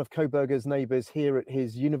spoke to one of Kohberger's neighbours here at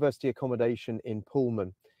his university accommodation in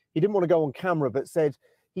Pullman. He didn't want to go on camera, but said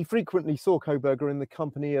he frequently saw Kohberger in the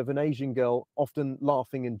company of an Asian girl, often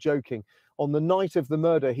laughing and joking. On the night of the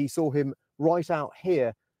murder, he saw him right out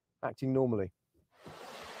here, acting normally.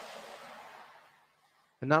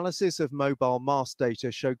 Analysis of mobile mast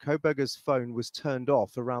data showed Kohberger's phone was turned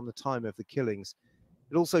off around the time of the killings.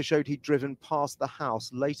 It also showed he'd driven past the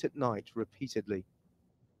house late at night repeatedly.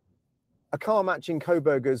 A car matching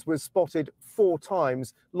Kohberger's was spotted 4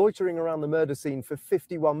 times, loitering around the murder scene for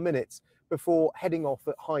 51 minutes before heading off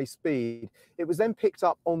at high speed. It was then picked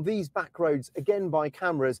up on these back roads, again by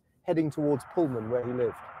cameras, heading towards Pullman, where he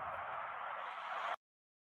lived.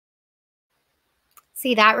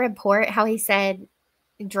 See that report, how he said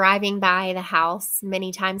driving by the house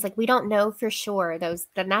many times? Like, we don't know for sure those.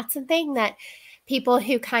 And that's the thing that people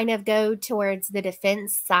who kind of go towards the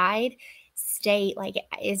defense side state, like,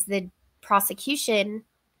 is the prosecution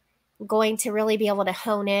going to really be able to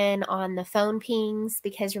hone in on the phone pings?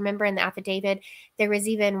 Because remember, in the affidavit, there was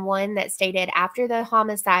even one that stated after the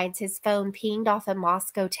homicides, his phone pinged off a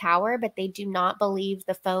Moscow tower, but they do not believe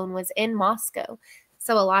the phone was in Moscow.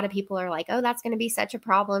 So a lot of people are like, oh, that's going to be such a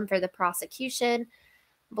problem for the prosecution,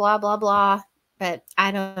 blah, blah, blah. But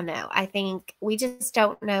I don't know. I think we just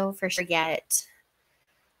don't know for sure yet.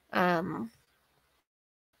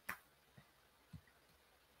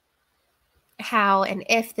 How and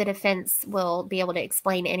if the defense will be able to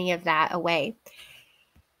explain any of that away.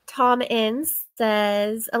 Tom Inns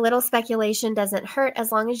says, a little speculation doesn't hurt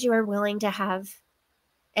as long as you are willing to have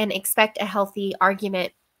and expect a healthy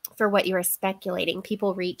argument for what you are speculating.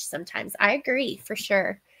 People reach sometimes. I agree, for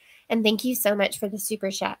sure. And thank you so much for the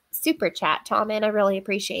super chat, Tom, and I really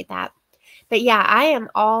appreciate that. But yeah, I am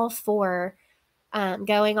all for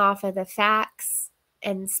going off of the facts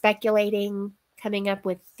and speculating, coming up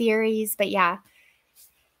with theories. But yeah,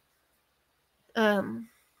 I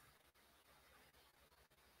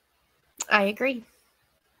agree.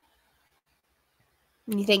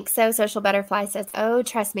 You think so? Social Butterfly says, oh,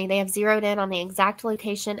 trust me, they have zeroed in on the exact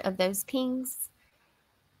location of those pings.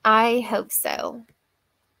 I hope so.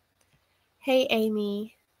 Hey,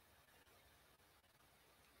 Amy.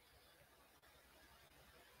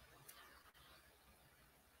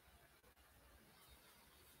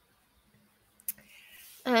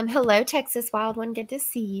 Hello, Texas Wild One. Good to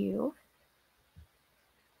see you.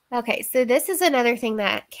 Okay, so this is another thing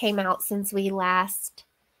that came out since we last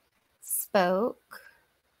spoke.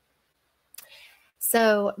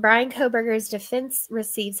 So Bryan Kohberger's defense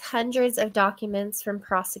receives hundreds of documents from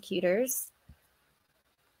prosecutors.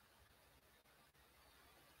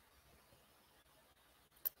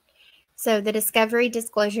 So the discovery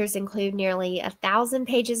disclosures include nearly 1,000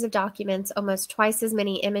 pages of documents, almost twice as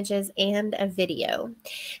many images, and a video.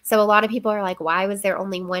 So a lot of people are like, why was there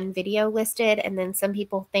only one video listed? And then some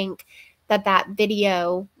people think that that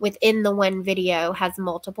video within the one video has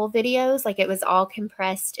multiple videos, like it was all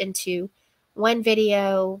compressed into one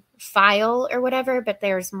video file or whatever, but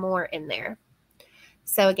there's more in there.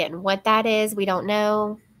 So again, what that is, we don't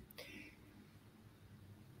know.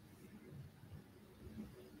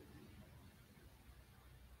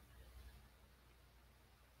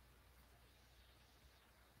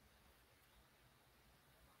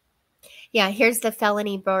 Yeah, here's the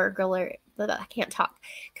felony burglar. I can't talk.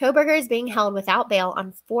 Kohberger is being held without bail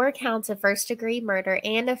on 4 counts of first-degree murder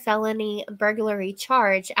and a felony burglary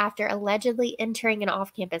charge after allegedly entering an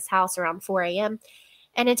off-campus house around 4 a.m.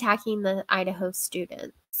 and attacking the Idaho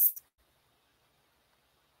students.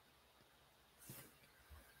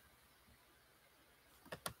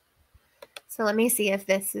 So let me see if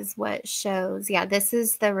this is what shows. Yeah, this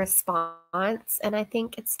is the response, and I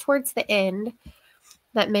think it's towards the end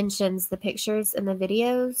that mentions the pictures and the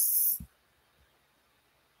videos.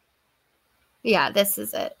 Yeah, this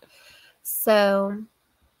is it. So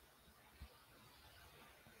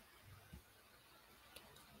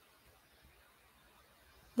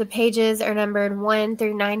the pages are numbered 1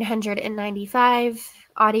 through 995.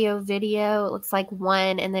 Audio, video, it looks like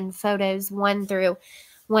 1, and then photos 1 through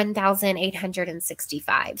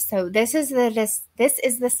 1,865. So this is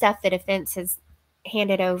the stuff the defense has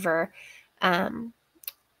handed over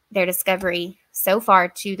their discovery so far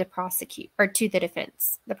to the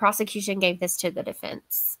defense. The prosecution gave this to the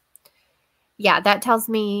defense. Yeah, that tells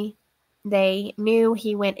me they knew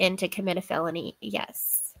he went in to commit a felony.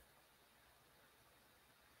 Yes.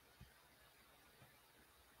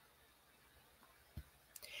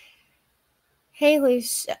 Hey,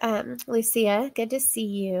 Lucia, good to see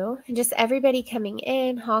you. And just everybody coming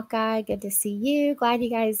in. Hawkeye, good to see you. Glad you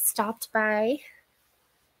guys stopped by.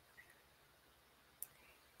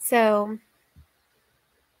 So,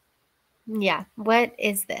 yeah, what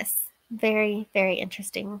is this? Very, very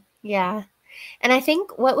interesting. Yeah. And I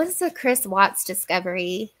think, what was the Chris Watts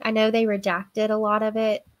discovery? I know they redacted a lot of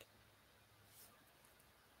it,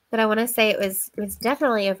 but I want to say it was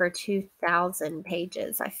definitely over 2,000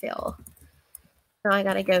 pages, I feel. Now I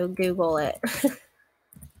got to go Google it.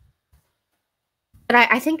 But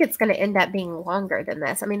I think it's going to end up being longer than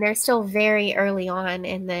this. I mean, they're still very early on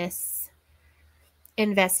in this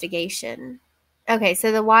investigation. Okay,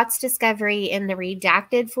 so the Watts discovery in the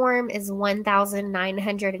redacted form is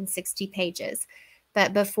 1,960 pages.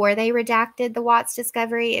 But before they redacted the Watts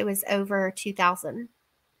discovery, it was over 2,000.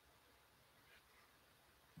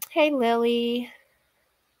 Hey, Lily.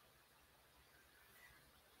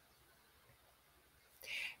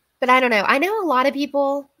 But I don't know. I know a lot of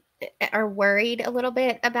people are worried a little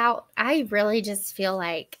bit about, I really just feel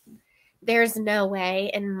like there's no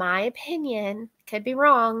way, in my opinion, could be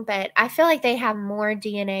wrong, but I feel like they have more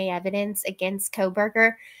DNA evidence against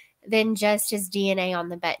Kohberger than just his DNA on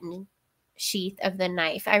the button sheath of the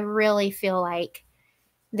knife. I really feel like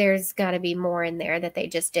there's got to be more in there that they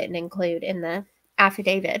just didn't include in the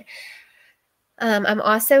affidavit. I'm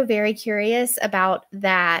also very curious about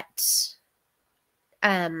that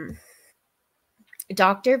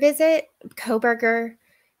doctor visit. Kohberger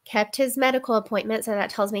kept his medical appointment, so that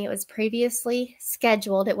tells me it was previously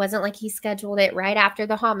scheduled. It wasn't like he scheduled it right after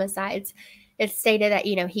the homicides. It stated that,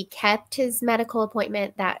 he kept his medical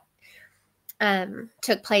appointment that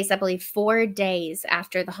took place, I believe, 4 days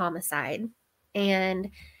after the homicide, and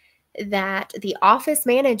that the office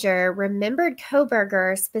manager remembered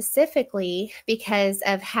Kohberger specifically because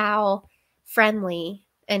of how friendly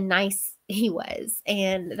and nice he was,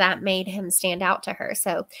 and that made him stand out to her.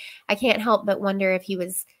 So I can't help but wonder if he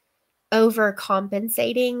was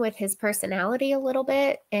overcompensating with his personality a little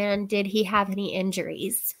bit, and did he have any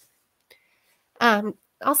injuries?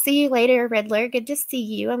 I'll see you later, Riddler. Good to see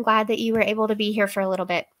you. I'm glad that you were able to be here for a little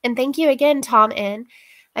bit. And thank you again, Tom N.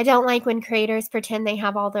 I don't like when creators pretend they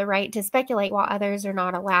have all the right to speculate while others are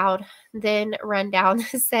not allowed. Then Rundown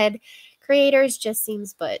said, creators just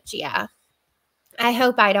seems butch. Yeah. I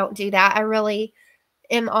hope I don't do that. I really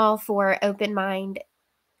am all for open minds,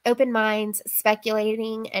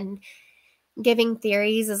 speculating and giving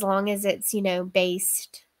theories, as long as it's,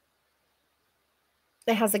 based,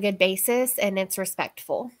 it has a good basis and it's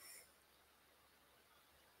respectful.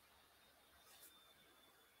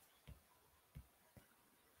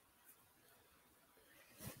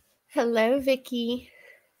 Hello, Vicky.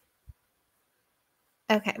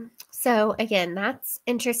 Okay, so again, that's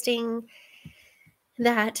interesting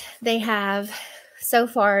that they have so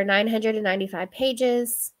far 995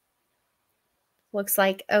 pages. Looks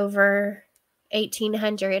like over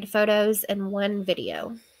 1,800 photos and 1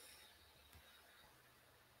 video.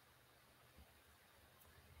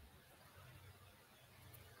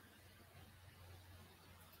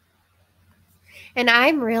 And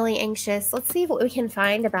I'm really anxious. Let's see what we can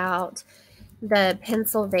find about the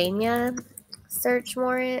Pennsylvania search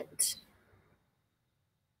warrant.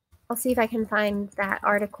 I'll see if I can find that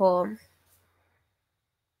article.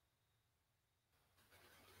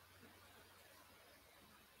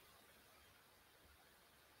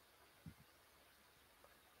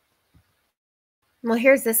 Well,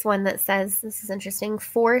 here's this one that says, this is interesting,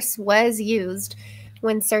 force was used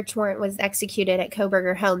when search warrant was executed at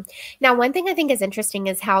Kohberger home. Now, one thing I think is interesting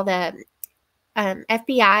is how the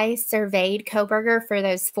FBI surveyed Kohberger for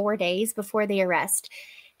those 4 days before the arrest,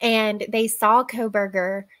 and they saw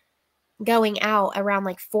Kohberger going out around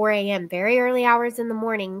like 4 a.m., very early hours in the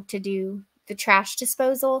morning, to do the trash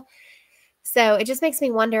disposal. So it just makes me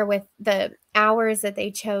wonder, with the hours that they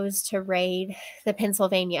chose to raid the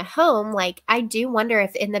Pennsylvania home, like, I do wonder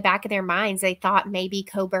if in the back of their minds they thought maybe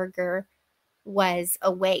Kohberger was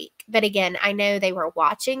awake. But again, I know they were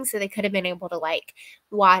watching, so they could have been able to like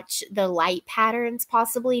watch the light patterns,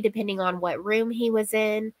 possibly, depending on what room he was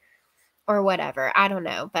in or whatever. I don't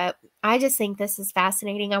know, but I just think this is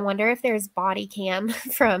fascinating. I wonder if there's body cam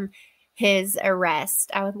from his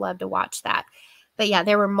arrest. I would love to watch that. But yeah,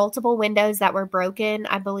 there were multiple windows that were broken,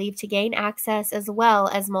 I believe, to gain access, as well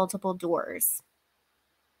as multiple doors.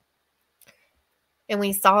 And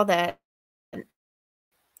we saw the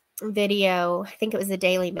video, I think it was the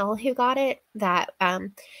Daily Mail who got it, that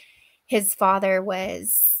his father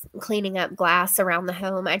was cleaning up glass around the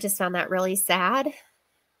home. I just found that really sad.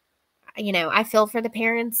 You know, I feel for the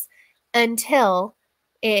parents until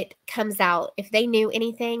it comes out. If they knew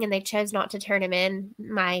anything and they chose not to turn him in,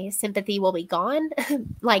 my sympathy will be gone.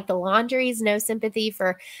 Like the laundries, no sympathy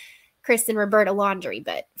for Chris and Roberta Laundry.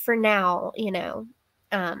 But for now, you know,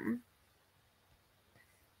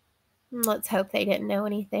 let's hope they didn't know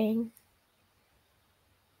anything.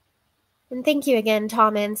 And thank you again,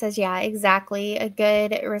 Tommen says, yeah, exactly. A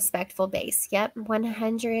good, respectful base. Yep,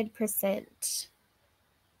 100%.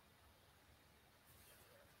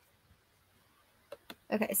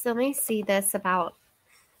 Okay, so let me see this about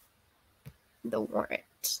the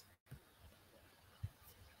warrant.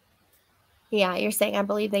 Yeah, you're saying, I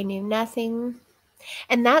believe they knew nothing.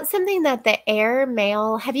 And that's something that the air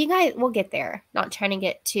mail, have you guys, we'll get there, not trying to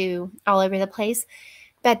get too all over the place,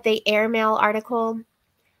 but the air mail article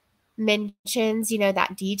mentions, you know,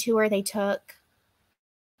 that detour they took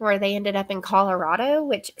where they ended up in Colorado,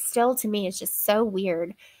 which still to me is just so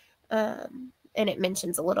weird. And it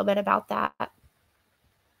mentions a little bit about that.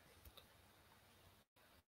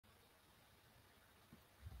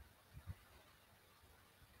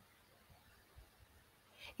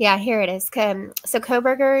 Yeah, here it is. So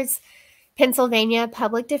Kohberger's Pennsylvania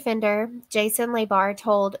public defender, Jason Lebar,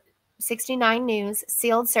 told 69 News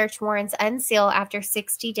sealed search warrants unseal after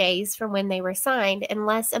 60 days from when they were signed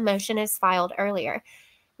unless a motion is filed earlier.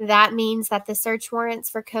 That means that the search warrants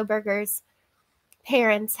for Kohberger's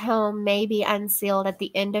parents' home may be unsealed at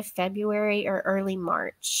the end of February or early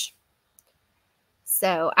March.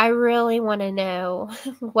 So I really want to know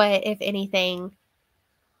what, if anything,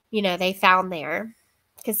 you know, they found there.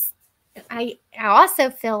 Because I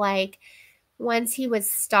also feel like once he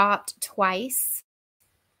was stopped twice,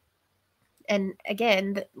 and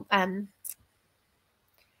again,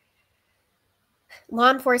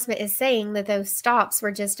 law enforcement is saying that those stops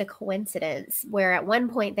were just a coincidence, where at one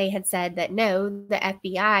point they had said that no, the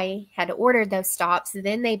FBI had ordered those stops.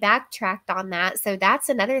 Then they backtracked on that. So that's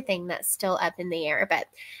another thing that's still up in the air. But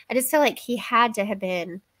I just feel like he had to have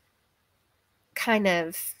been kind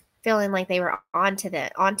of feeling like they were onto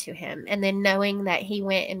him. And then knowing that he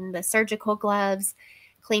went in the surgical gloves,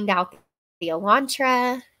 cleaned out the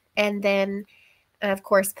Elantra, and then, of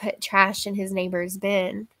course, put trash in his neighbor's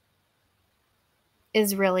bin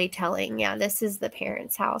is really telling. Yeah, this is the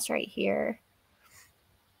parents' house right here.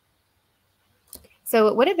 So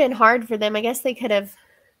it would have been hard for them. I guess they could have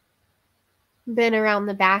been around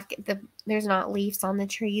the back. There's not leaves on the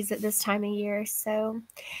trees at this time of year. So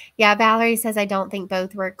yeah, Valerie says, I don't think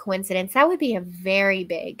both were coincidence. That would be a very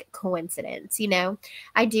big coincidence. You know,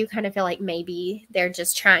 I do kind of feel like maybe they're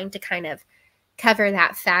just trying to kind of cover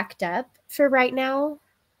that fact up for right now.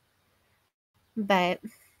 But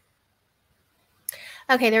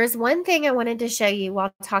okay, there was one thing I wanted to show you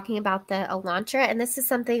while talking about the Elantra, and this is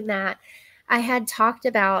something that I had talked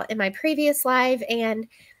about in my previous live. And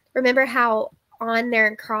remember how on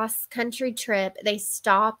their cross-country trip, they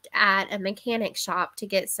stopped at a mechanic shop to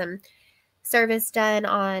get some service done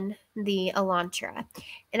on the Elantra.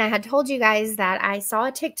 And I had told you guys that I saw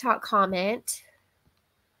a TikTok comment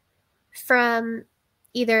from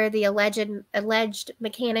either the alleged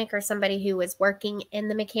mechanic or somebody who was working in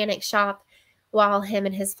the mechanic shop while him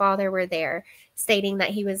and his father were there, stating that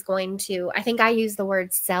he was going to, I think I used the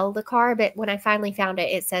word sell the car, but when I finally found it,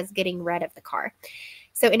 it says getting rid of the car.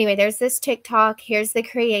 So anyway, there's this TikTok. Here's the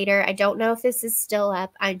creator. I don't know if this is still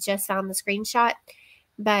up. I just found the screenshot,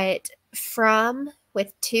 but from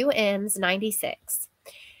with 2 M's 96.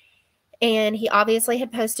 And he obviously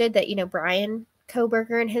had posted that, you know, Bryan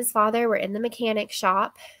Kohberger and his father were in the mechanic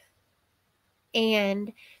shop.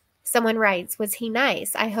 And someone writes, was he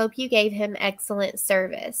nice? I hope you gave him excellent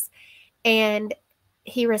service. And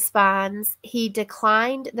he responds, he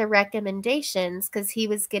declined the recommendations because he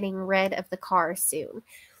was getting rid of the car soon.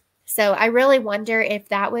 So I really wonder if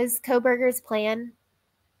that was Kohberger's plan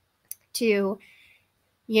to,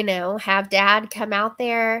 you know, have dad come out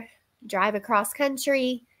there, drive across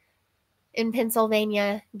country in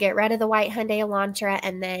Pennsylvania, get rid of the white Hyundai Elantra,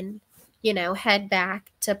 and then, you know, head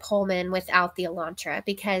back to Pullman without the Elantra,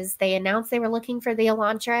 because they announced they were looking for the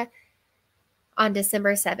Elantra on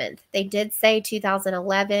December 7th. They did say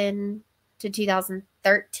 2011 to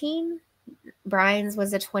 2013. Bryan's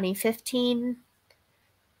was a 2015.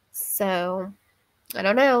 So I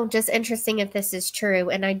don't know. Just interesting if this is true.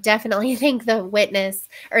 And I definitely think the witness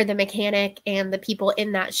or the mechanic and the people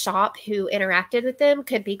in that shop who interacted with them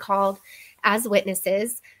could be called as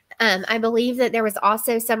witnesses. I believe that there was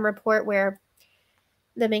also some report where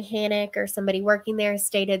the mechanic or somebody working there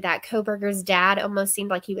stated that Kohberger's dad almost seemed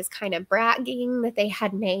like he was kind of bragging that they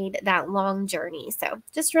had made that long journey. So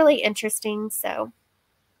just really interesting. So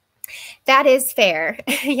that is fair.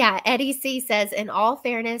 Yeah, Eddie C says, in all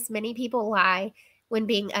fairness, many people lie when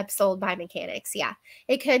being upsold by mechanics. Yeah,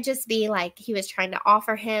 it could just be like he was trying to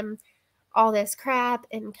offer him all this crap,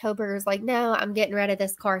 and Kohberger's like, no, I'm getting rid of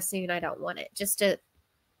this car soon. I don't want it. Just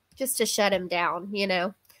to shut him down, you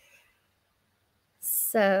know.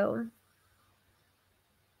 So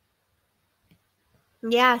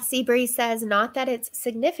yeah, Seabree says, not that it's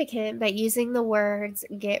significant, but using the words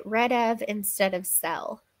get rid of instead of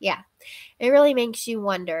sell. Yeah, it really makes you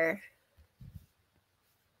wonder.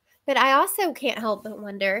 But I also can't help but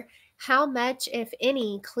wonder how much, if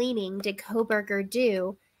any, cleaning did Kohberger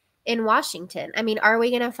do in Washington? I mean, are we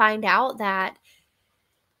going to find out that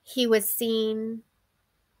he was seen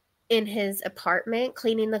in his apartment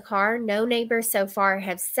cleaning the car? No neighbors so far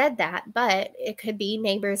have said that, but it could be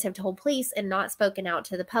neighbors have told police and not spoken out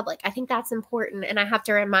to the public. I think that's important, and I have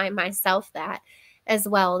to remind myself that as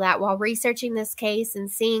well, that while researching this case and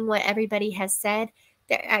seeing what everybody has said,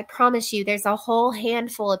 I promise you there's a whole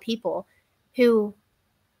handful of people who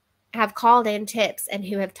have called in tips and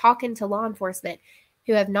who have talked to law enforcement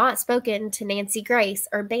who have not spoken to Nancy Grace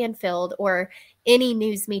or Banfield or any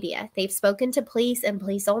news media. They've spoken to police and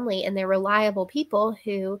police only, and they're reliable people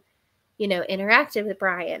who, you know, interacted with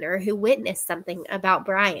Bryan or who witnessed something about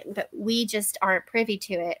Bryan, but we just aren't privy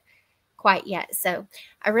to it quite yet. So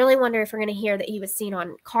I really wonder if we're going to hear that he was seen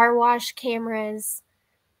on car wash cameras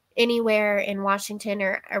anywhere in Washington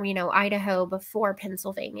or you know, Idaho before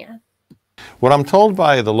Pennsylvania. What I'm told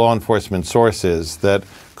by the law enforcement source is that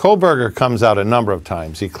Kohberger comes out a number of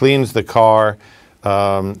times. He cleans the car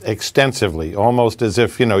extensively, almost as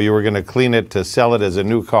if, you know, you were going to clean it to sell it as a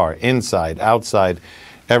new car, inside, outside,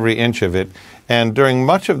 every inch of it. And during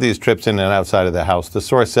much of these trips in and outside of the house, the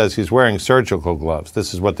source says he's wearing surgical gloves.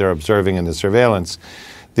 This is what they're observing in the surveillance.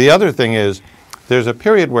 The other thing is, there's a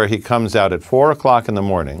period where he comes out at 4 o'clock in the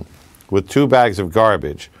morning with 2 bags of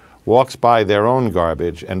garbage, walks by their own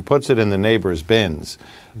garbage and puts it in the neighbor's bins.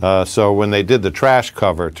 So when they did the trash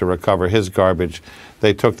cover to recover his garbage,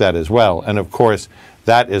 they took that as well. And of course,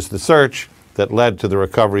 that is the search that led to the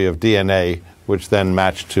recovery of DNA, which then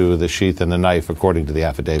matched to the sheath and the knife, according to the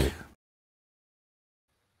affidavit.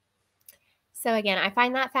 So again, I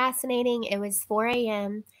find that fascinating. It was 4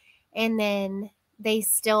 a.m. and then they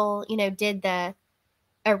still, you know, did the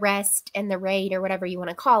arrest and the raid or whatever you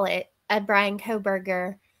want to call it of Bryan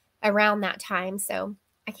Kohberger around that time. So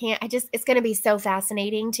it's going to be so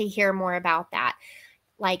fascinating to hear more about that.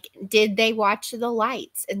 Like, did they watch the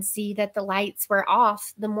lights and see that the lights were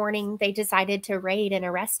off the morning they decided to raid and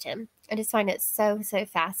arrest him? I just find it so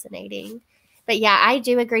fascinating. But yeah, I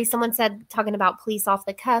do agree. Someone said, talking about police off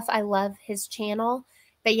the cuff, I love his channel.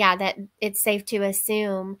 But yeah, that it's safe to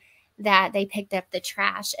assume that they picked up the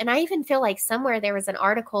trash. And I even feel like somewhere there was an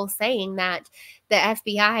article saying that the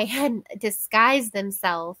FBI had disguised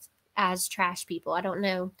themselves as trash people. I don't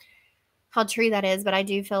know how true that is, but I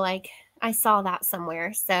do feel like I saw that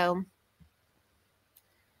somewhere. So,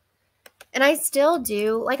 and I still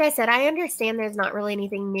do, like I said, I understand there's not really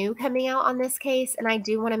anything new coming out on this case, and I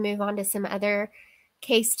do want to move on to some other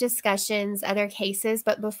case discussions, other cases.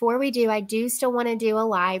 But before we do, I do still want to do a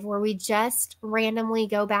live where we just randomly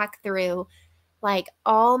go back through like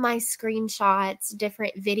all my screenshots,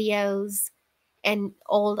 different videos, and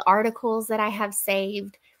old articles that I have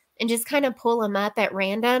saved, and just kind of pull them up at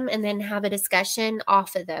random and then have a discussion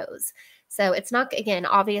off of those. So it's not, again,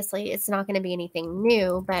 obviously it's not going to be anything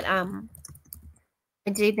new, but I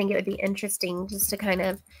do think it would be interesting just to kind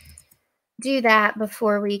of do that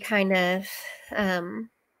before we kind of,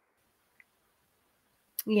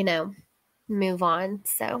 you know, move on.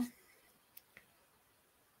 So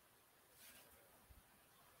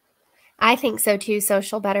I think so too,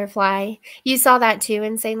 Social Butterfly. You saw that too,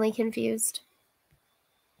 Insanely Confused?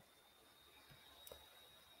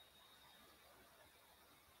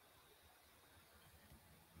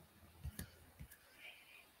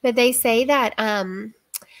 But they say that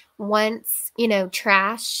once, you know,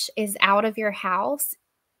 trash is out of your house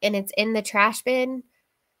and it's in the trash bin,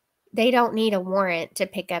 they don't need a warrant to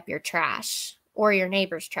pick up your trash or your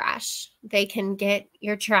neighbor's trash. They can get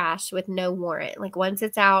your trash with no warrant. Like once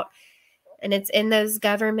it's out and it's in those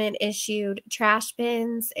government issued trash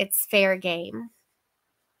bins, it's fair game.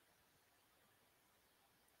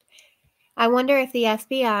 I wonder if the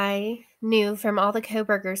FBI knew from all the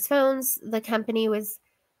Kohberger's phones the company was,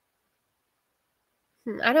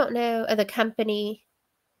 I don't know, the company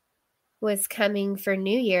was coming for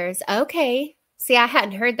New Year's. Okay. See, I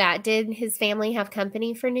hadn't heard that. Did his family have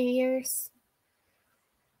company for New Year's?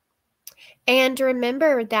 And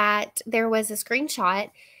remember that there was a screenshot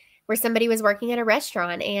where somebody was working at a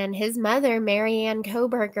restaurant and his mother, Marianne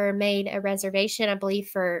Kohberger, made a reservation, I believe,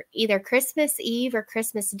 for either Christmas Eve or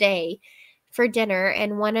Christmas Day for dinner.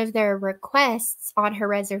 And one of their requests on her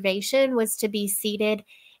reservation was to be seated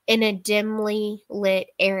in a dimly lit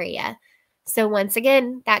area. So once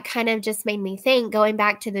again, that kind of just made me think, going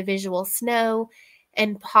back to the visual snow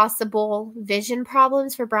and possible vision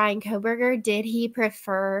problems for Bryan Kohberger, did he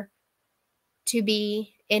prefer to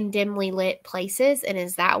be in dimly lit places? And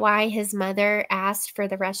is that why his mother asked for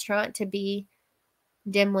the restaurant to be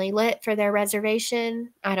dimly lit for their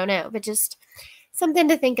reservation? I don't know, but just something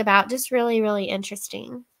to think about. Just really, really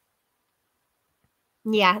interesting.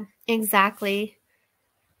 Yeah, exactly.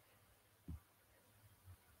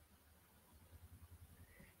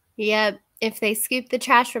 Yep. If they scoop the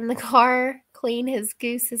trash from the car, clean, his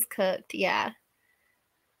goose is cooked. Yeah.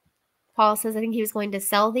 Paul says, I think he was going to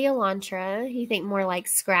sell the Elantra. You think more like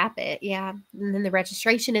scrap it. Yeah. And then the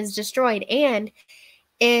registration is destroyed. And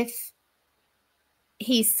if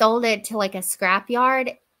he sold it to like a scrap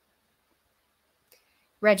yard,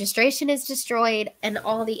 registration is destroyed and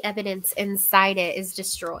all the evidence inside it is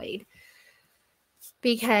destroyed.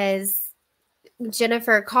 Because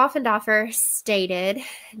Jennifer Coffendorfer stated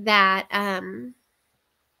that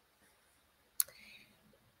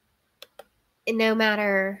no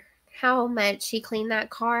matter how much he cleaned that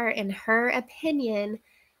car, in her opinion,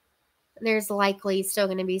 there's likely still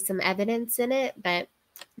going to be some evidence in it, but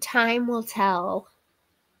time will tell.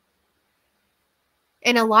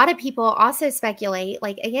 And a lot of people also speculate,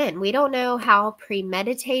 like, again, we don't know how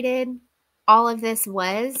premeditated all of this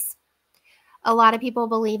was. A lot of people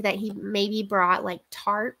believe that he maybe brought like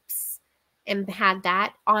tarps and had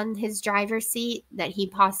that on his driver's seat, that he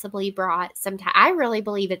possibly brought some I really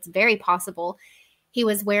believe it's very possible he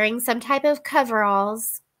was wearing some type of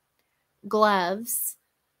coveralls, gloves,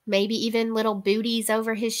 maybe even little booties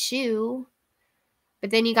over his shoe.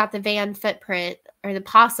 But then you got the van footprint, or the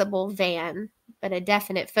possible van, but a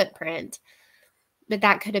definite footprint. But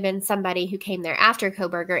that could have been somebody who came there after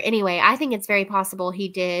Kohberger. Anyway, I think it's very possible he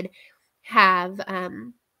did have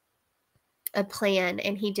a plan,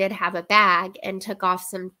 and he did have a bag and took off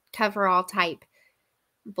some coverall type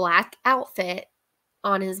black outfit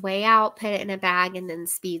on his way out, put it in a bag, and then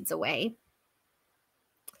speeds away.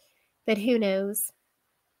 But who knows?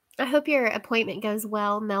 I hope your appointment goes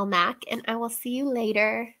well, Mel Mack, and I will see you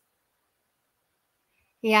later.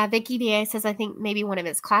 Yeah, Vicky DA says, I think maybe one of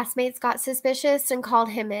his classmates got suspicious and called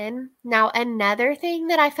him in. Now, another thing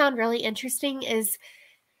that I found really interesting is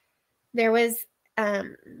there was a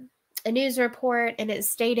news report, and it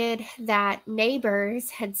stated that neighbors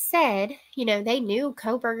had said, you know, they knew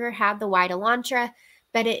Kohberger had the white Elantra,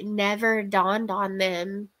 but it never dawned on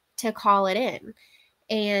them to call it in.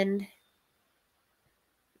 And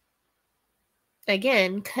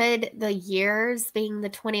again, could the years being the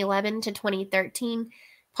 2011 to 2013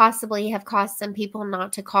 possibly have caused some people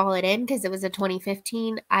not to call it in because it was a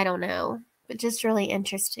 2015? I don't know, but just really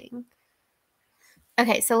interesting.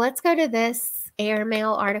 Okay, so let's go to this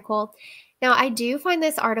airmail article. Now, I do find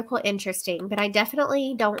this article interesting, but I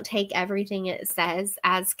definitely don't take everything it says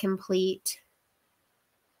as complete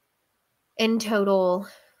in total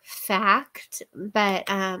fact, but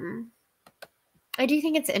I do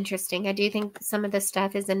think it's interesting. I do think some of the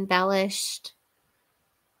stuff is embellished.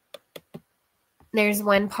 There's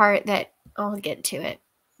one part that I'll get to it,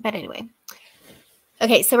 but anyway.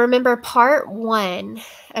 Okay, so remember part 1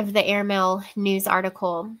 of the airmail news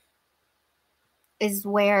article is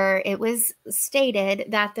where it was stated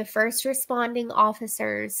that the first responding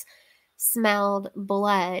officers smelled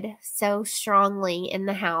blood so strongly in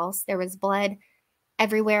the house. There was blood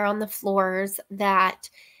everywhere on the floors, that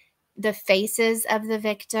the faces of the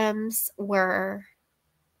victims were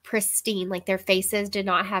pristine. Like their faces did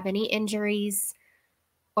not have any injuries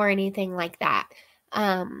or anything like that.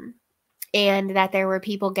 And that there were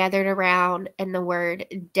people gathered around and the word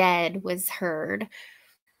dead was heard.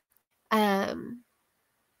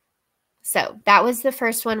 So that was the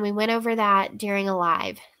first one. We went over that during a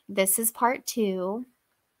live. This is part 2.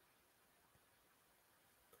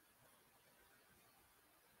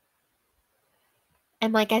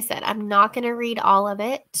 And like I said, I'm not going to read all of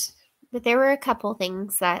it, but there were a couple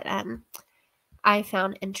things that I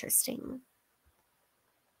found interesting.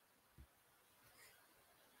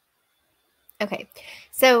 Okay,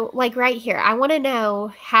 so like right here, I want to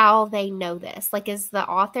know how they know this. Like, is the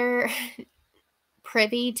author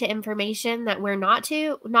privy to information that we're not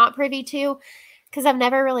privy to? Because I've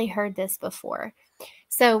never really heard this before.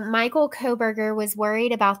 So Michael Kohberger was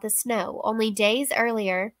worried about the snow. Only days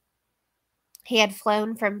earlier, he had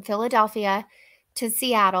flown from Philadelphia to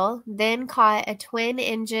Seattle, then caught a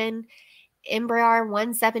twin-engine Embraer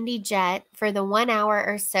 170 jet for the 1 hour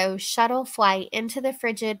or so shuttle flight into the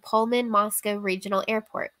frigid Pullman-Moscow Regional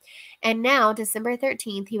Airport. And now, December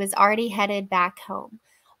 13th, he was already headed back home.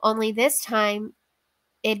 Only this time,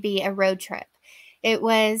 it'd be a road trip. It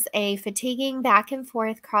was a fatiguing back and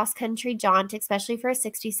forth cross-country jaunt, especially for a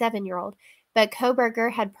 67-year-old. But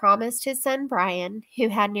Kohberger had promised his son Bryan, who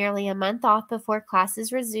had nearly a month off before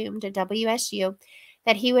classes resumed at WSU,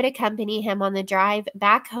 that he would accompany him on the drive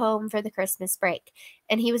back home for the Christmas break,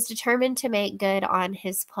 and he was determined to make good on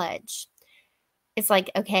his pledge. It's like,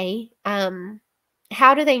 okay,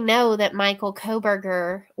 how do they know that Michael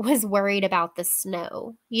Kohberger was worried about the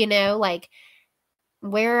snow? You know, like,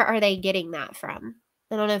 where are they getting that from?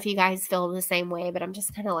 I don't know if you guys feel the same way, but I'm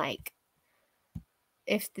just kind of like,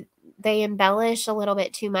 if they embellish a little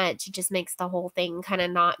bit too much, it just makes the whole thing kind of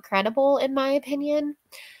not credible, in my opinion.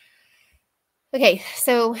 Okay,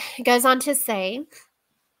 so it goes on to say,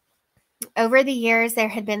 over the years, there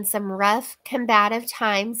had been some rough, combative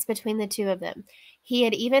times between the two of them. He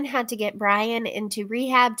had even had to get Bryan into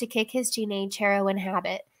rehab to kick his teenage heroin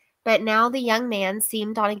habit. But now the young man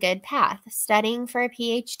seemed on a good path. Studying for a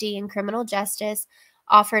PhD in criminal justice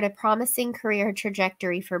offered a promising career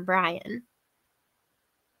trajectory for Bryan.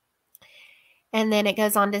 And then it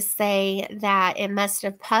goes on to say that it must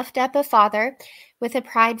have puffed up a father with a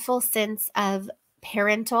prideful sense of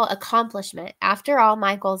parental accomplishment. After all,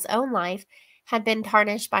 Michael's own life had been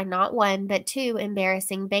tarnished by not one, but 2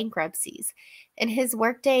 embarrassing bankruptcies. And his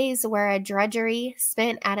workdays were a drudgery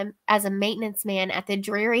spent as a maintenance man at the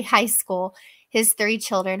dreary high school his 3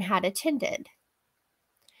 children had attended.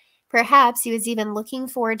 Perhaps he was even looking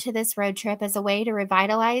forward to this road trip as a way to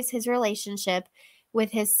revitalize his relationship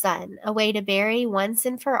with his son, a way to bury once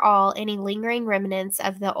and for all any lingering remnants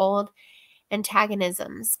of the old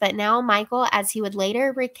antagonisms. But now Michael, as he would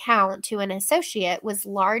later recount to an associate, was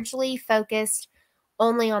largely focused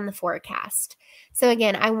only on the forecast. So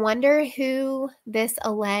again, I wonder who this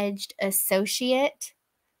alleged associate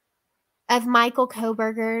of Michael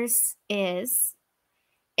Kohberger's is,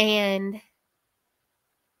 and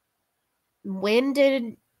when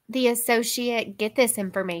did the associate get this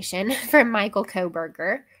information from Michael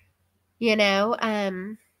Kohberger? You know,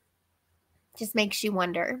 just makes you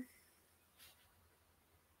wonder.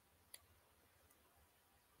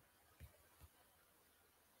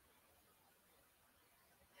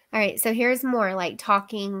 All right, so here's more like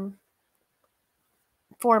talking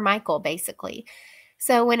for Michael, basically.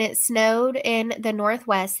 So when it snowed in the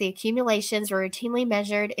Northwest, the accumulations were routinely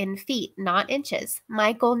measured in feet, not inches.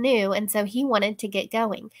 Michael knew, and so he wanted to get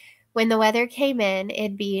going. When the weather came in,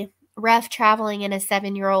 it'd be rough traveling in a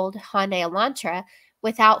 7-year-old Hyundai Elantra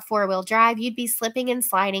without 4-wheel drive. You'd be slipping and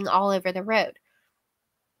sliding all over the road.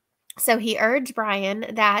 So he urged Bryan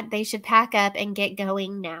that they should pack up and get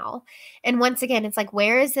going now. And once again, it's like,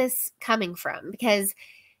 where is this coming from? Because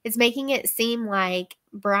it's making it seem like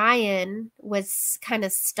Bryan was kind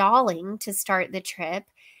of stalling to start the trip,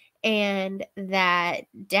 and that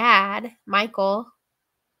Dad, Michael,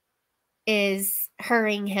 is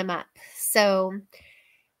hurrying him up. So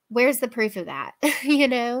where's the proof of that? You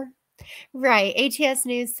know? Right. ATS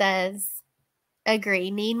News says, agree,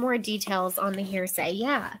 need more details on the hearsay.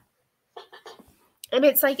 Yeah. And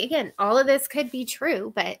it's like, again, all of this could be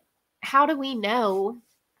true, but how do we know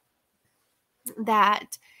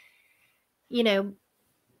that, you know,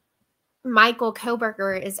 Michael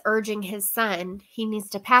Kohberger is urging his son, he needs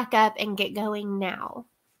to pack up and get going now?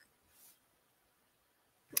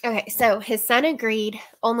 Okay, so his son agreed.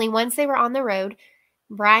 Only once they were on the road,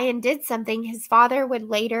 Bryan did something his father would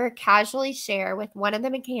later casually share with one of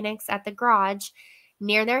the mechanics at the garage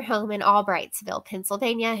near their home in Albrightsville,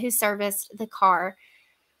 Pennsylvania, who serviced the car.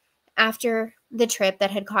 after the trip that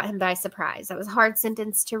had caught him by surprise. That was a hard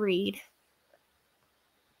sentence to read.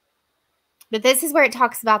 But this is where it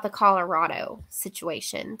talks about the Colorado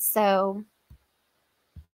situation. So,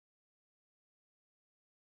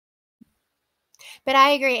 but I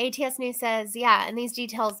agree. ATS News says, yeah, and these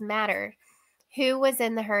details matter. Who was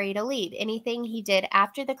in the hurry to leave? Anything he did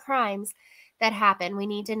after the crimes that happened, we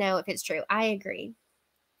need to know if it's true. I agree.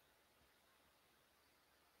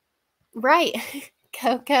 Right.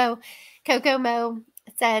 Coco Mo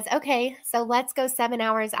says, okay, so let's go 7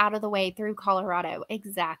 hours out of the way through Colorado.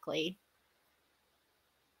 Exactly.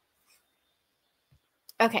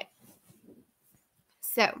 Okay.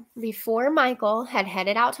 So before Michael had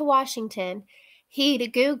headed out to Washington,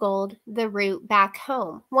 he'd Googled the route back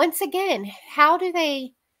home. Once again,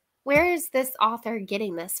 where is this author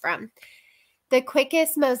getting this from? The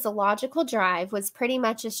quickest, most logical drive was pretty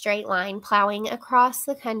much a straight line plowing across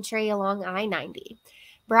the country along I-90.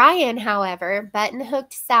 Bryan, however,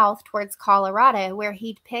 button-hooked south towards Colorado, where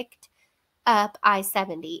he'd picked up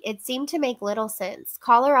I-70. It seemed to make little sense.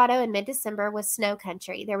 Colorado in mid-December was snow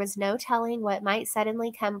country. There was no telling what might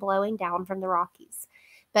suddenly come blowing down from the Rockies.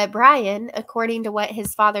 But Bryan, according to what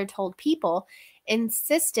his father told People,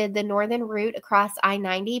 insisted the northern route across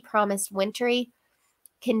I-90 promised wintry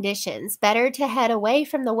conditions. Better to head away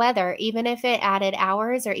from the weather, even if it added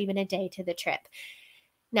hours or even a day to the trip.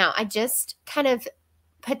 Now, I just kind of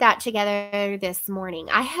put that together this morning.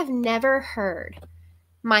 I have never heard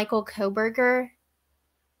Michael Kohberger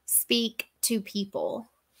speak to People.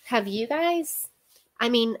 Have you guys? I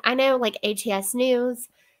mean, I know like ATS News,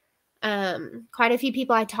 quite a few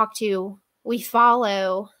people I talk to, we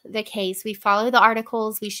follow the case, we follow the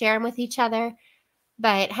articles, we share them with each other.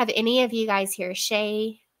 But have any of you guys here,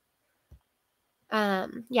 Shay?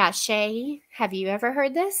 Shay, have you ever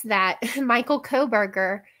heard this? That Michael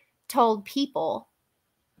Kohberger told People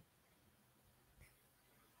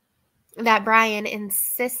that Bryan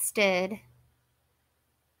insisted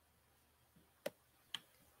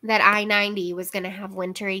that I-90 was going to have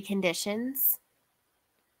wintry conditions.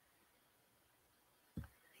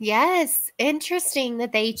 Yes, interesting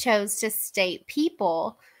that they chose to state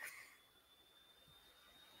People.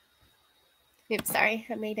 Oops, sorry,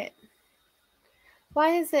 I made it.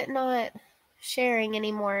 Why is it not sharing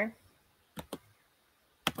anymore?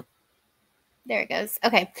 There it goes.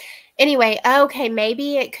 Okay. Anyway, okay,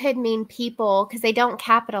 maybe it could mean people because they don't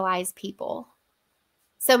capitalize people.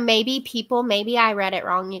 So maybe people, maybe I read it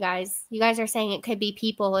wrong, you guys. You guys are saying it could be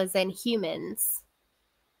people as in humans.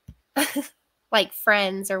 Like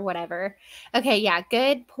friends or whatever. Okay, yeah,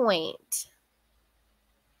 good point.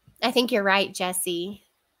 I think you're right, Jesse.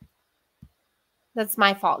 That's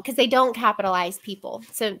my fault because they don't capitalize people.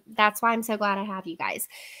 So that's why I'm so glad I have you guys.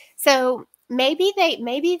 So maybe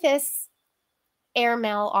this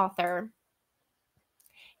airmail author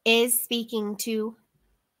is speaking to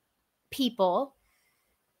people,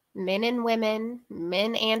 men and women,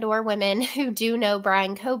 men and or women who do know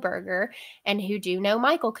Bryan Kohberger and who do know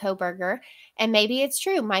Michael Kohberger. And maybe it's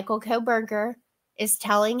true. Michael Kohberger is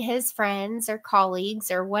telling his friends or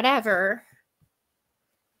colleagues or whatever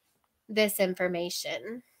this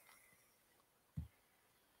information.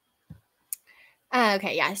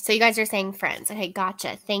 Okay, yeah. So you guys are saying friends. Okay,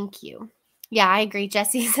 gotcha. Thank you. Yeah, I agree.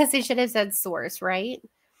 Jesse says he should have said source, right?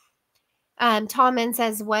 Tommen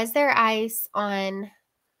says, was there ice on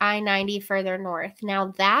I-90 further north? Now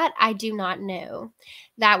that I do not know.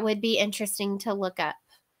 That would be interesting to look up.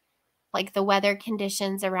 Like the weather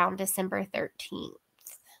conditions around December 13th.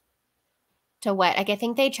 To what? Like I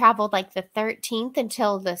think they traveled like the 13th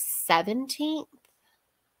until the 17th.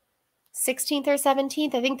 16th or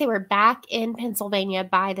 17th. I think they were back in Pennsylvania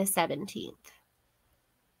by the 17th.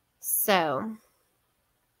 So,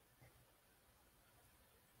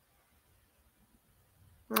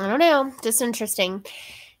 I don't know. Just interesting.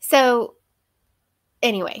 So,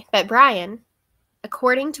 anyway, but Bryan,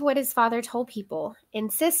 according to what his father told People,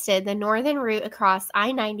 insisted the northern route across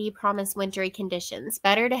I-90 promised wintry conditions.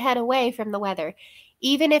 Better to head away from the weather,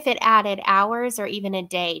 even if it added hours or even a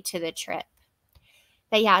day to the trip.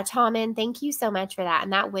 But yeah, Tommen, thank you so much for that.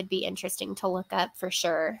 And that would be interesting to look up for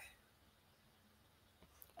sure.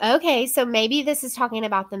 Okay, so maybe this is talking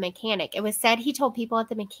about the mechanic. It was said he told People at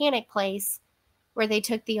the mechanic place where they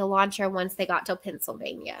took the Elantra once they got to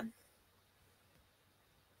Pennsylvania.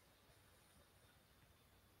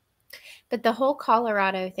 But the whole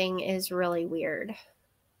Colorado thing is really weird.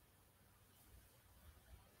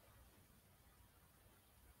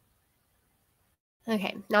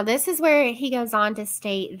 Okay, now this is where he goes on to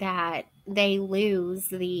state that they lose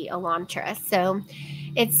the Elantra. So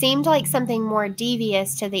it seemed like something more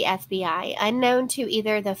devious to the FBI. Unknown to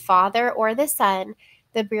either the father or the son,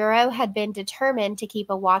 the Bureau had been determined to keep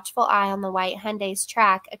a watchful eye on the white Hyundai's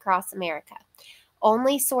track across America.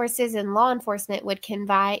 Only sources in law enforcement would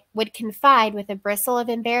confide with a bristle of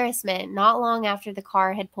embarrassment not long after the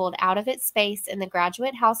car had pulled out of its space in the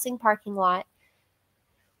Graduate Housing parking lot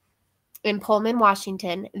in Pullman,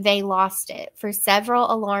 Washington. They lost it. For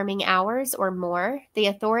several alarming hours or more, the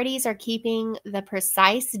authorities are keeping the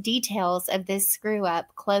precise details of this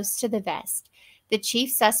screw-up close to the vest. The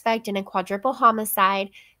chief suspect in a quadruple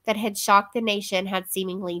homicide that had shocked the nation had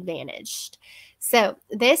seemingly vanished. So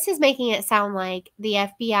this is making it sound like the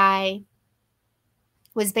FBI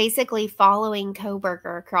was basically following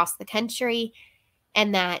Kohberger across the country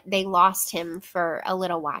and that they lost him for a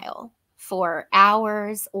little while, for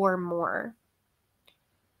hours or more.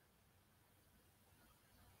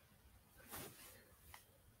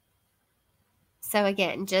 So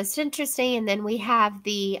again, just interesting. And then we have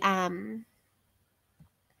the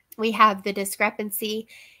discrepancy.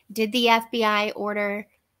 Did the FBI order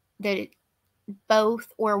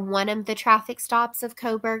both or one of the traffic stops of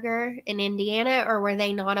Kohberger in Indiana, or were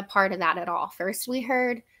they not a part of that at all? First we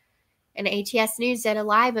heard, and ATS News did a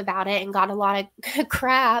live about it and got a lot of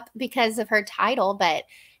crap because of her title, but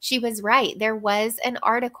she was right. There was an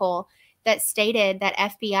article that stated that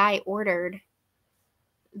FBI ordered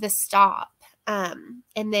the stop, and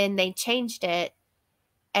then they changed it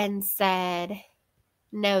and said,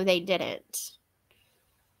 no, they didn't.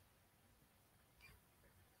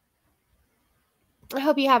 I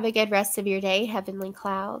hope you have a good rest of your day, Heavenly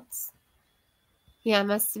Clouds. Yeah, it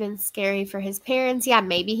must have been scary for his parents. Yeah,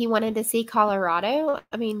 maybe he wanted to see Colorado.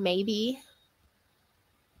 I mean, maybe.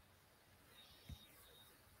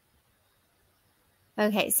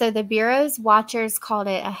 Okay, so the Bureau's watchers called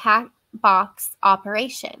it a hack box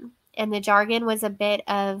operation, and the jargon was a bit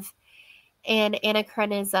of an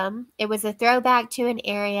anachronism. It was a throwback to an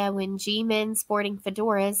area when G-men sporting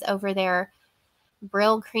fedoras over their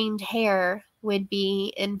brill-creamed hair would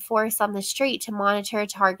be in force on the street to monitor a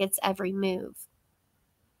target's every move.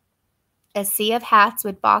 A sea of hats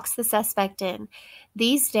would box the suspect in.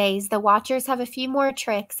 These days, the watchers have a few more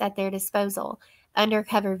tricks at their disposal.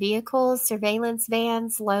 Undercover vehicles, surveillance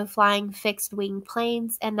vans, low-flying fixed-wing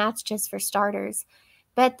planes, and that's just for starters.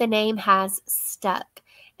 But the name has stuck.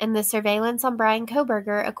 And the surveillance on Bryan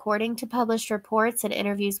Kohberger, according to published reports and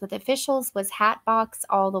interviews with officials, was hatbox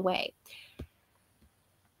all the way.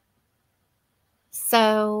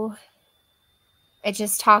 So it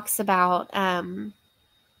just talks about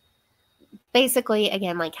basically,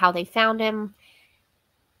 again, like how they found him.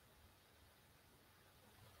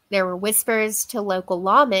 There were whispers to local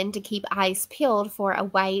lawmen to keep eyes peeled for a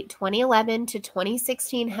white 2011 to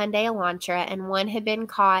 2016 Hyundai Elantra, and one had been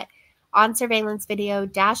caught on surveillance video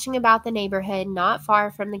dashing about the neighborhood not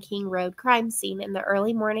far from the King Road crime scene in the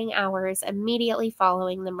early morning hours immediately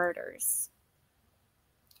following the murders.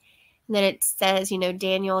 And then it says,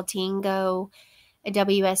 Daniel Tingo, a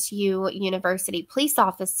WSU University police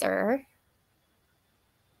officer,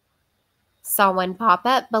 saw one pop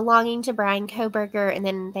up belonging to Bryan Kohberger, and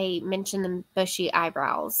then they mention the bushy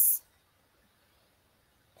eyebrows.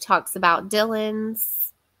 Talks about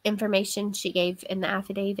Dylan's information she gave in the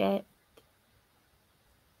affidavit.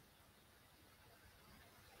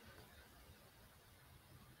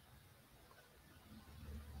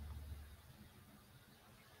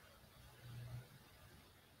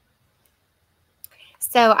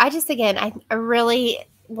 So I really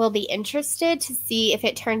will be interested to see if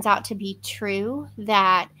it turns out to be true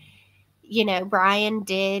that, Bryan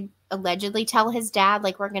did allegedly tell his dad,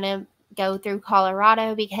 like, we're going to go through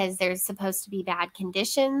Colorado because there's supposed to be bad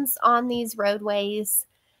conditions on these roadways.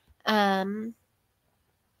 If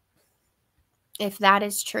that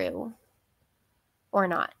is true or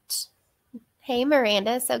not. Hey,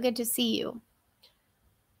 Miranda, so good to see you.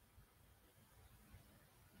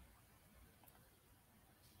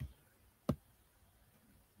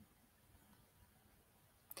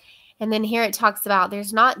 And then here it talks about,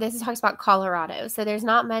 this talks about Colorado. So there's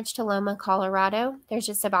not much to Loma, Colorado. There's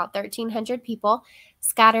just about 1,300 people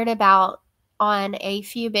scattered about on a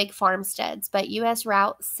few big farmsteads. But US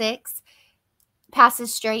Route 6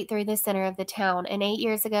 passes straight through the center of the town. And 8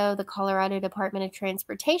 years ago, the Colorado Department of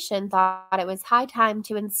Transportation thought it was high time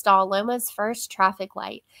to install Loma's first traffic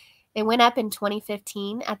light. It went up in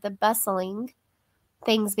 2015 at the bustling,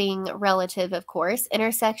 things being relative, of course,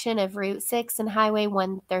 intersection of Route 6 and Highway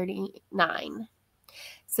 139.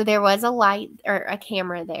 So there was a light or a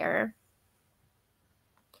camera there.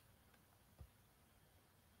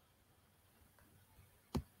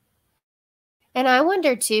 And I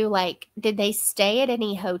wonder too, like, did they stay at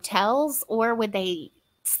any hotels, or would they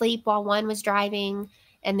sleep while one was driving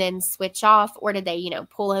and then switch off? Or did they, you know,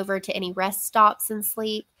 pull over to any rest stops and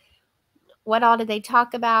sleep? What all did they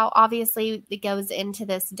talk about? Obviously, it goes into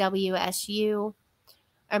this WSU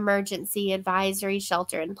emergency advisory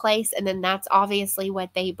shelter in place. And then that's obviously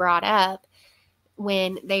what they brought up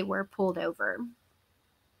when they were pulled over.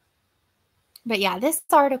 But yeah, this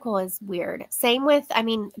article is weird. Same with, I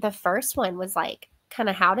mean, the first one was like, kind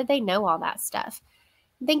of, how did they know all that stuff?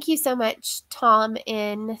 Thank you so much. Tom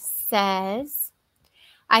in says,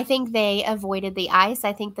 I think they avoided the ice.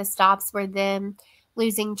 I think the stops were them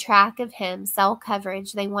losing track of him, cell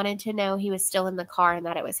coverage. They wanted to know he was still in the car and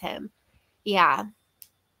that it was him. Yeah.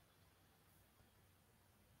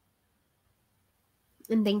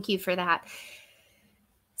 And thank you for that.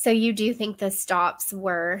 So you do think the stops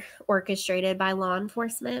were orchestrated by law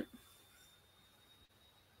enforcement?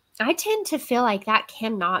 I tend to feel like that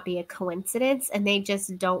cannot be a coincidence, and they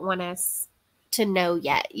just don't want us to know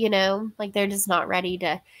yet, you know? Like, they're just not ready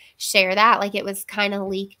to share that. Like, it was kind of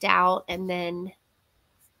leaked out, and then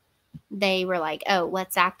they were like, oh,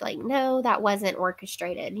 let's act like, no, that wasn't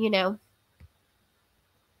orchestrated, you know?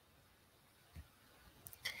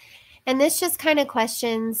 And this just kind of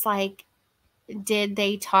questions, like, did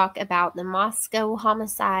they talk about the Moscow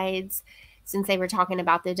homicides, since they were talking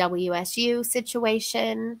about the WSU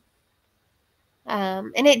situation?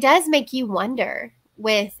 And it does make you wonder,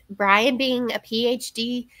 with Bryan being a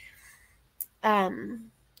PhD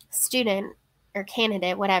student or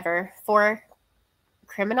candidate, whatever, for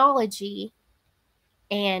criminology,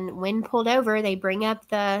 and when pulled over, they bring up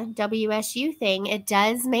the WSU thing. It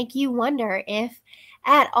does make you wonder if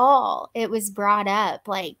at all it was brought up,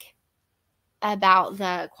 like, about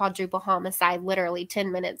the quadruple homicide literally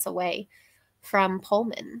 10 minutes away from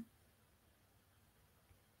Pullman.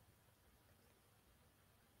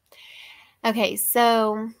 Okay,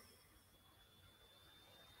 so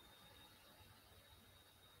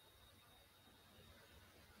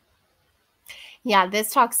yeah,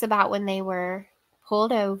 this talks about when they were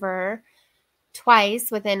pulled over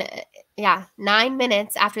twice within 9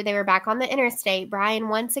 minutes after they were back on the interstate. Bryan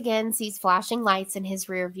once again sees flashing lights in his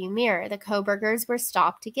rearview mirror. The Kohbergers were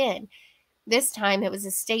stopped again. This time it was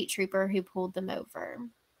a state trooper who pulled them over.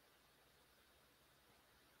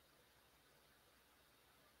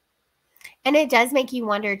 And it does make you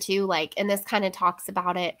wonder too, like, and this kind of talks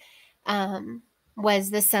about it, was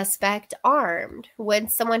the suspect armed? Would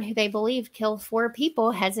someone who they believe killed 4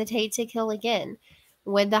 people hesitate to kill again?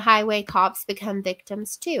 Would the highway cops become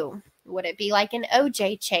victims too? Would it be like an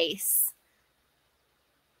OJ chase?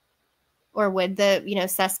 Or would the, you know,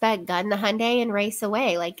 suspect gun the Hyundai and race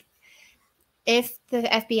away? Like, if the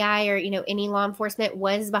FBI or, you know, any law enforcement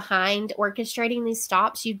was behind orchestrating these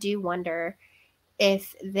stops, you do wonder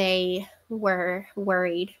if they were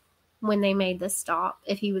worried when they made the stop,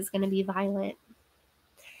 if he was going to be violent.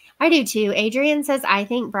 I do too. Adrian says, I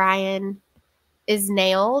think Bryan is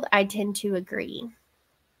nailed. I tend to agree.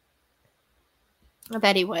 I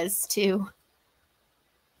bet he was too.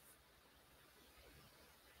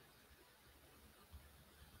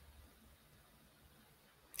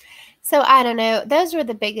 So I don't know. Those were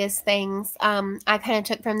the biggest things I kind of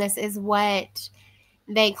took from this, is what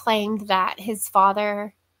they claimed that his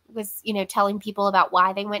father was, you know, telling people about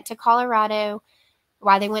why they went to Colorado,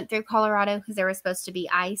 why they went through Colorado, because there was supposed to be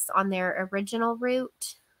ice on their original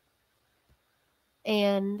route,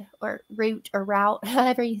 or route,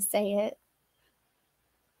 however you say it.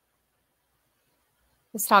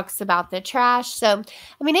 This talks about the trash. So,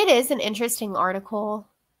 I mean, it is an interesting article.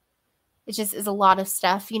 It just is a lot of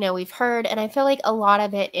stuff, you know, we've heard, and I feel like a lot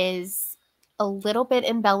of it is a little bit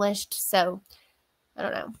embellished. So, I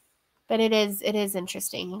don't know. But it is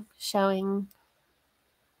interesting, showing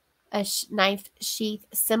a knife sheath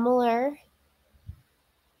similar.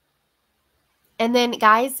 And then,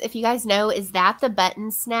 guys, if you guys know, is that the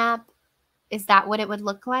button snap? Is that what it would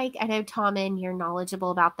look like? I know, Tommen, you're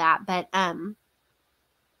knowledgeable about that, but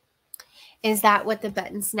is that what the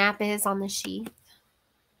button snap is on the sheath?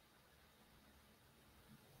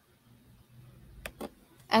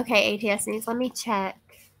 Okay, ATS News, let me check.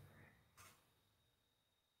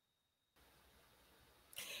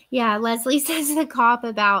 Yeah, Leslie says the cop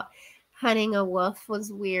about hunting a wolf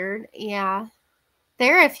was weird. Yeah,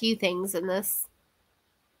 there are a few things in this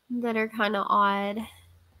that are kind of odd.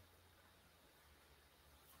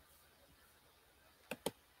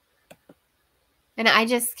 And I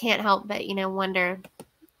just can't help but, you know, wonder,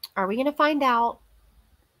 are we going to find out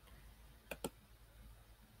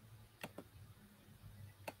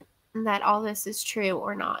that all this is true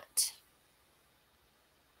or not?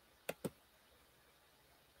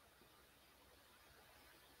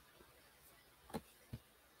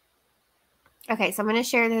 Okay, so I'm going to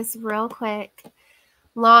share this real quick.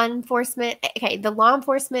 Law enforcement. Okay, the law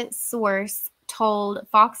enforcement source told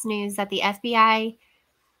Fox News that the FBI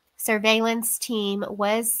surveillance team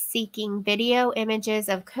was seeking video images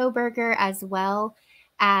of Kohberger as well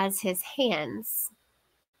as his hands.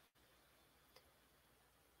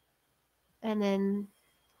 And then,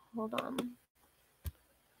 hold on.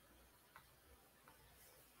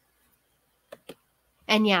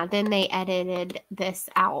 And yeah, then they edited this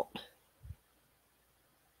out.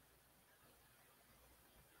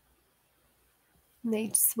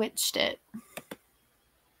 They switched it.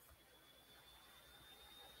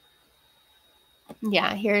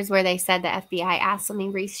 Yeah, here's where they said the FBI asked. Let me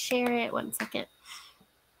reshare it. 1 second.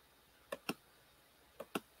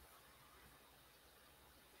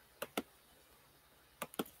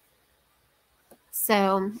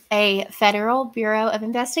 So, a Federal Bureau of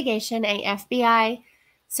Investigation, a FBI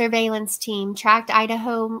surveillance team, tracked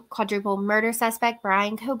Idaho quadruple murder suspect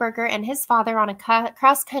Bryan Kohberger and his father on a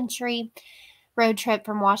cross-country road trip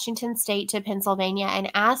from Washington State to Pennsylvania and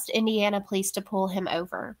asked Indiana police to pull him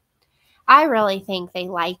over. I really think they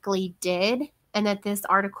likely did, and that this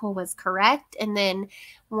article was correct. And then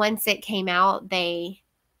once it came out, they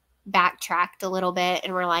backtracked a little bit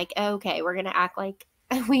and were like, okay, we're going to act like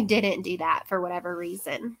we didn't do that for whatever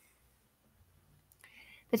reason.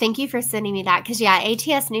 But thank you for sending me that, because yeah,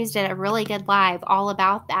 ATS News did a really good live all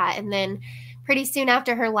about that. And then pretty soon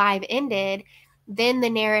after her live ended, then the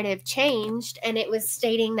narrative changed, and it was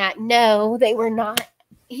stating that no, they were not,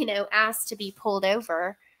 asked to be pulled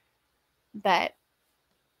over. But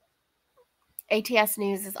ATS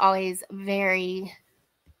News is always very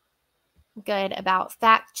good about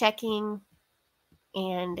fact checking,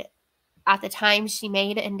 and at the time she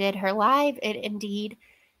made and did her live, it indeed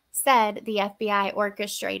said the FBI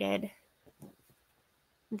orchestrated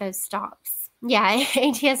those stops. Yeah,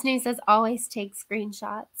 ATS News says always take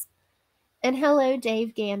screenshots. And hello,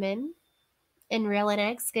 Dave Gammon and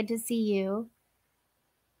RealNX, good to see you.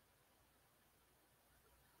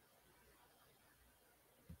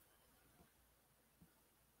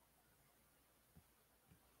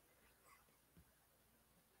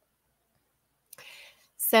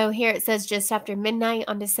 So here it says just after midnight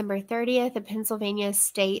on December 30th, a Pennsylvania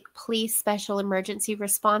State Police Special Emergency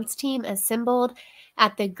Response Team assembled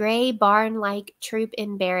at the Gray Barn-like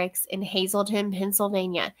Troop-In Barracks in Hazleton,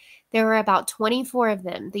 Pennsylvania. There were about 24 of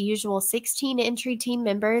them, the usual 16 entry team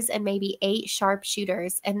members and maybe 8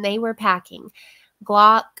 sharpshooters, and they were packing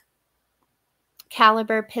Glock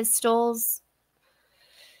caliber pistols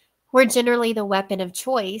were generally the weapon of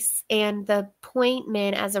choice, and the point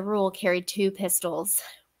men, as a rule, carried 2 pistols.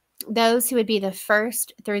 Those who would be the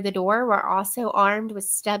first through the door were also armed with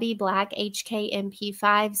stubby black HK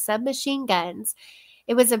MP5 submachine guns.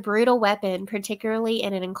 It was a brutal weapon, particularly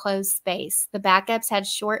in an enclosed space. The backups had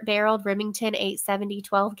short-barreled Remington 870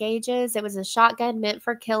 12 gauges. It was a shotgun meant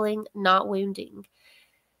for killing, not wounding.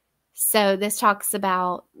 So this talks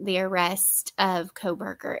about the arrest of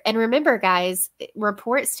Kohberger. And remember, guys,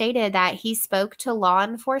 reports stated that he spoke to law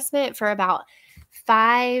enforcement for about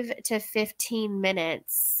 5 to 15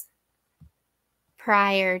 minutes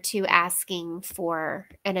prior to asking for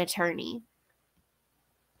an attorney.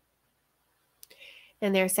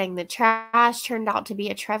 And they're saying the trash turned out to be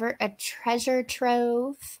a treasure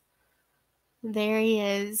trove. There he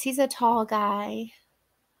is. He's a tall guy.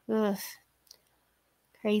 Ugh.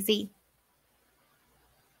 Crazy.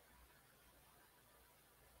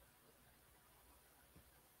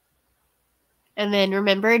 And then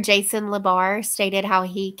remember, Jason LeBar stated how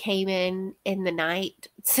he came in the night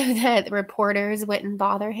so that reporters wouldn't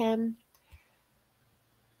bother him.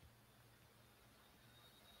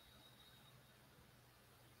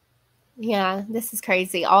 Yeah, this is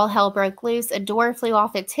crazy. All hell broke loose. A door flew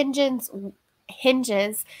off its hinges,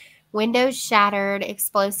 windows shattered,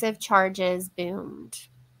 explosive charges boomed.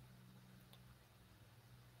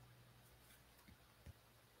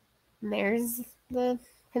 And there's the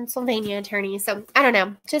Pennsylvania attorney. So, I don't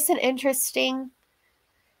know. Just an interesting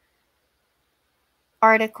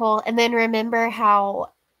article. And then remember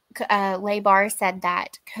how LeBar said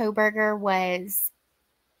that Kohberger was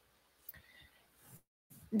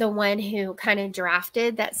the one who kind of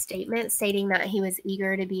drafted that statement stating that he was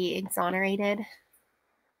eager to be exonerated.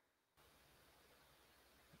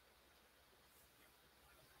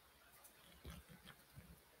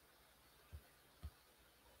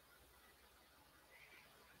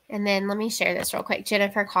 And then let me share this real quick.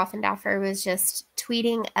 Jennifer Coffendaffer was just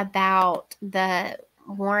tweeting about the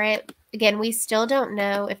warrant. Again, we still don't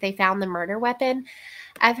know if they found the murder weapon.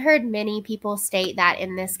 I've heard many people state that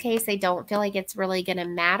in this case, they don't feel like it's really going to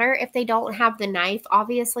matter if they don't have the knife.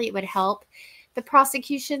 Obviously, it would help the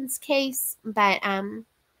prosecution's case, but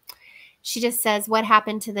she just says, what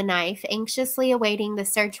happened to the knife? Anxiously awaiting the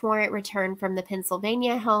search warrant return from the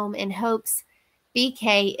Pennsylvania home in hopes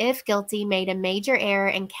BK, if guilty, made a major error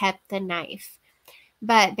and kept the knife.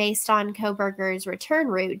 But based on Kohberger's return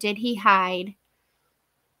route, did he hide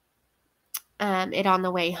it on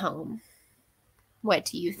the way home? What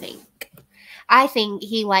do you think? I think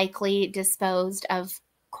he likely disposed of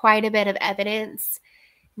quite a bit of evidence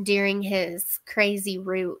during his crazy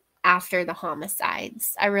route after the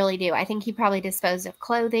homicides. I really do. I think he probably disposed of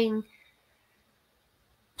clothing,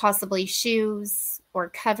 possibly shoes or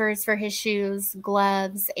covers for his shoes,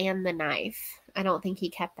 gloves, and the knife. I don't think he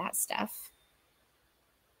kept that stuff.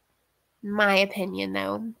 My opinion,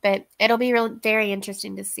 though. But it'll be very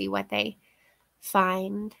interesting to see what they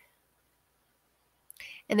find.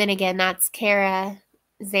 And then again, that's Kara,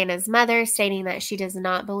 Xana's mother, stating that she does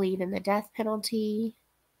not believe in the death penalty.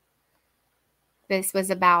 This was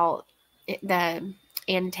about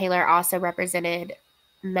Ann Taylor also represented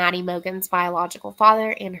Maddie Mogen's biological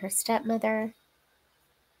father and her stepmother.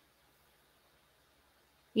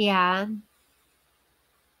 Yeah.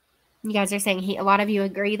 You guys are saying a lot of you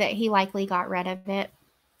agree that he likely got rid of it.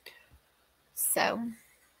 So.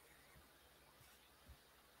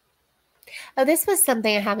 Oh, this was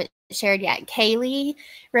something I haven't shared yet. Kaylee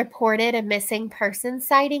reported a missing person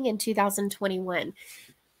sighting in 2021.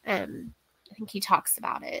 I think he talks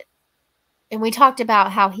about it. And we talked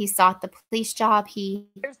about how he sought the police job.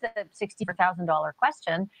 Here's the $64,000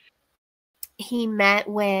 question. He met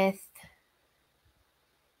with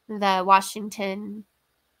the Washington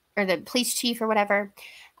or the police chief or whatever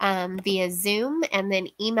via Zoom, and then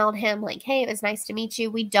emailed him like, hey, it was nice to meet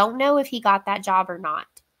you. We don't know if he got that job or not.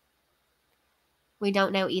 We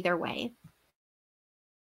don't know either way.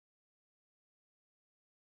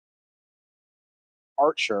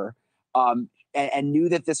 Archer and knew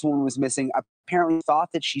that this woman was missing. Apparently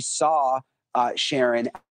thought that she saw Sharon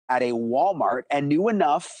at a Walmart and knew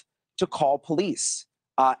enough to call police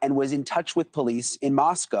and was in touch with police in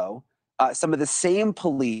Moscow. Some of the same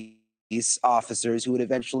police officers who would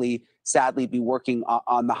eventually, sadly, be working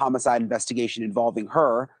on the homicide investigation involving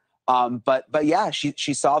her. But yeah,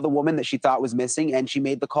 she saw the woman that she thought was missing and she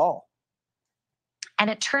made the call. And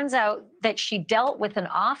it turns out that she dealt with an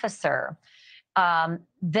officer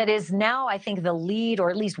that is now, I think, the lead, or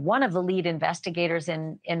at least one of the lead investigators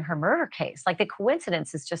in her murder case. Like, the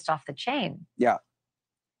coincidence is just off the chain. Yeah.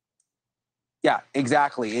 Yeah,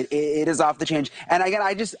 exactly. It is off the chain. And again,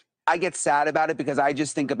 I get sad about it because I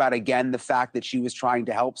just think about, again, the fact that she was trying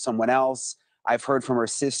to help someone else. I've heard from her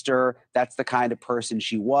sister, that's the kind of person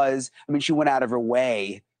she was. I mean, she went out of her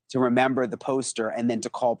way to remember the poster and then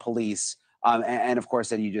to call police. And of course,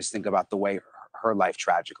 then you just think about the way her life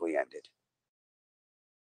tragically ended.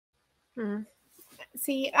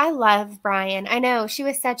 See, I love Bryan. I know she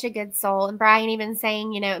was such a good soul. And Bryan even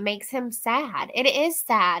saying, it makes him sad. It is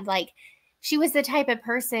sad. Like, she was the type of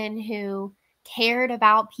person who cared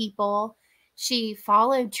about people. She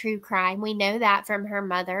followed true crime. We know that from her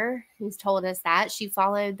mother, who's told us that. She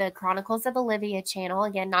followed the Chronicles of Olivia channel.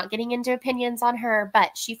 Again, not getting into opinions on her,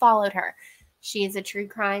 but she followed her. She is a true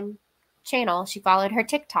crime channel. She followed her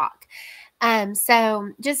TikTok.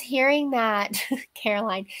 So just hearing that,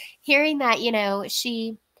 Caroline, hearing that,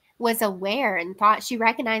 she was aware and thought she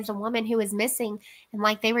recognized a woman who was missing. And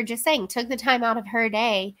like they were just saying, took the time out of her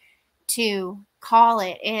day to call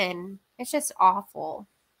it in. It's just awful.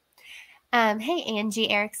 Hey, Angie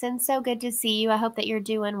Erickson, so good to see you. I hope that you're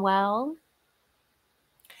doing well.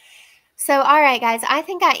 So, all right, guys, I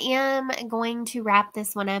think I am going to wrap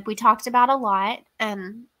this one up. We talked about a lot.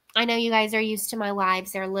 I know you guys are used to my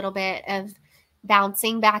lives. They're a little bit of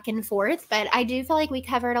bouncing back and forth, but I do feel like we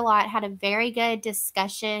covered a lot, had a very good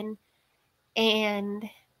discussion. And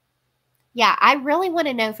yeah, I really want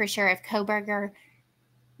to know for sure if Kohberger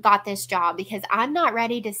got this job, because I'm not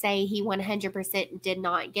ready to say he 100% did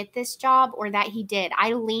not get this job or that he did.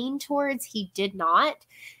 I lean towards he did not,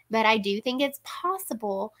 but I do think it's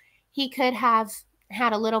possible he could have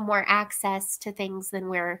had a little more access to things than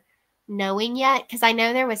we're knowing yet, because I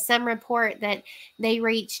know there was some report that they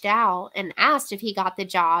reached out and asked if he got the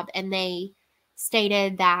job, and they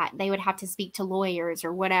stated that they would have to speak to lawyers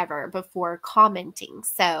or whatever before commenting.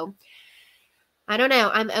 So I don't know.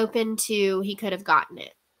 I'm open to he could have gotten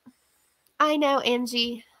it. I know,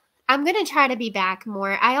 Angie. I'm going to try to be back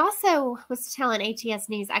more. I also was telling ATS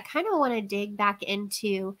News, I kind of want to dig back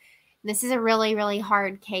into, this is a really, really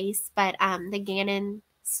hard case, but the Gannon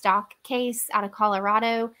Stock case out of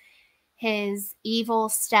Colorado. His evil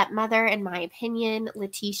stepmother, in my opinion,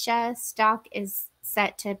 Letitia Stock, is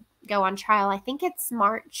set to go on trial. I think it's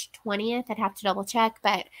March 20th. I'd have to double check,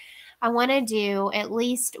 but I want to do at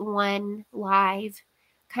least one live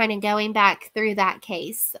kind of going back through that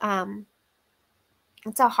case.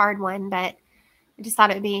 It's a hard one, but I just thought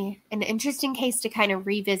it would be an interesting case to kind of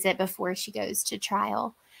revisit before she goes to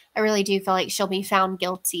trial. I really do feel like she'll be found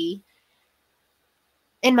guilty,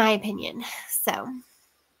 in my opinion. So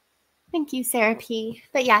thank you, Sarah P.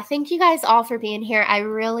 But yeah, thank you guys all for being here. I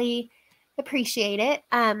really appreciate it.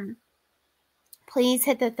 Please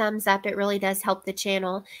hit the thumbs up. It really does help the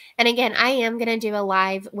channel. And again, I am going to do a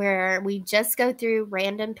live where we just go through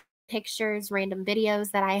random pictures, random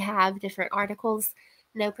videos that I have, different articles,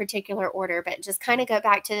 no particular order, but just kind of go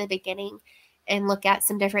back to the beginning and look at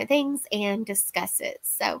some different things and discuss it.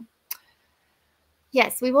 So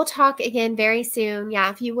yes, we will talk again very soon. Yeah,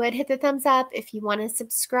 if you would hit the thumbs up, if you want to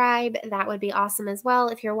subscribe, that would be awesome as well.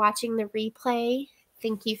 If you're watching the replay,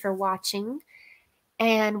 thank you for watching.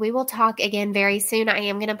 And we will talk again very soon. I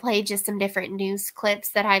am going to play just some different news clips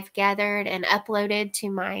that I've gathered and uploaded to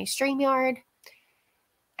my StreamYard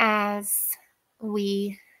as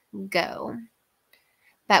we go.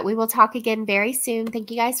 But we will talk again very soon. Thank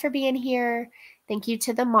you guys for being here. Thank you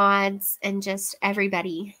to the mods and just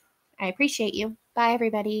everybody. I appreciate you. Bye,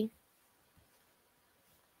 everybody.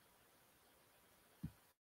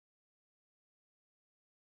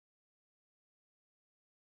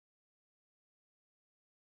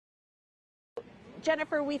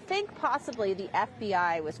 Jennifer, we think possibly the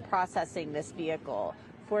FBI was processing this vehicle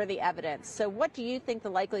for the evidence. So what do you think the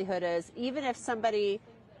likelihood is, even if somebody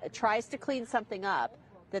tries to clean something up,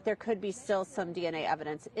 that there could be still some DNA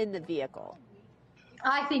evidence in the vehicle?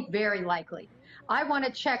 I think very likely. I want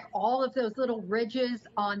to check all of those little ridges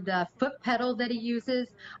on the foot pedal that he uses.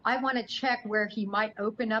 I want to check where he might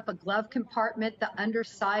open up a glove compartment, the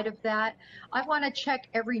underside of that. I want to check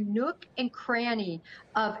every nook and cranny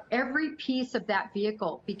of every piece of that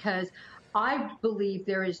vehicle, because I believe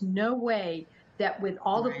there is no way that with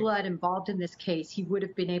all the blood involved in this case, he would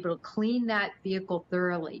have been able to clean that vehicle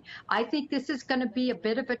thoroughly. I think this is going to be a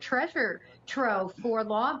bit of a treasure trove for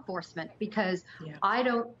law enforcement, because I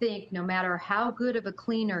don't think, no matter how good of a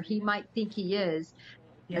cleaner he might think he is,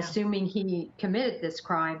 assuming he committed this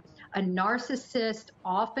crime, a narcissist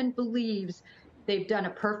often believes they've done a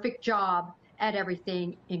perfect job at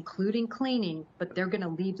everything, including cleaning, but they're going to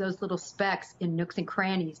leave those little specks in nooks and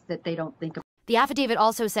crannies that they don't think about. The affidavit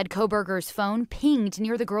also said Kohberger's phone pinged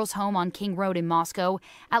near the girl's home on King Road in Moscow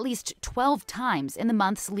at least 12 times in the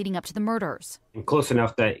months leading up to the murders. And close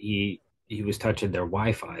enough that he was touching their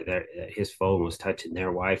Wi-Fi, his phone was touching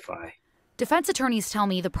their Wi-Fi. Defense attorneys tell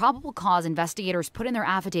me the probable cause investigators put in their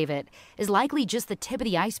affidavit is likely just the tip of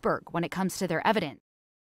the iceberg when it comes to their evidence.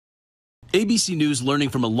 ABC News learning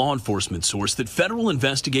from a law enforcement source that federal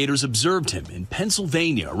investigators observed him in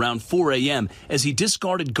Pennsylvania around 4 a.m. as he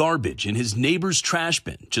discarded garbage in his neighbor's trash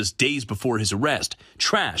bin just days before his arrest.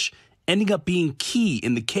 Trash ending up being key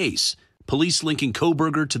in the case. Police linking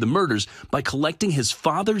Kohberger to the murders by collecting his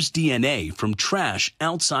father's DNA from trash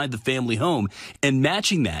outside the family home and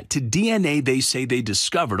matching that to DNA they say they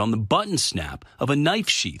discovered on the button snap of a knife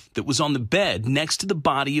sheath that was on the bed next to the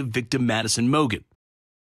body of victim Madison Mogen.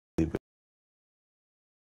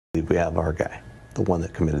 We have our guy, the one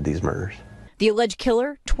that committed these murders. The alleged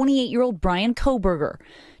killer, 28-year-old Bryan Kohberger.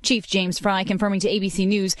 Chief James Fry confirming to ABC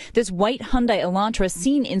News this white Hyundai Elantra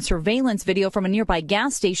seen in surveillance video from a nearby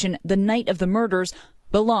gas station the night of the murders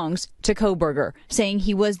belongs to Kohberger, saying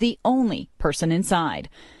he was the only person inside.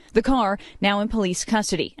 The car now in police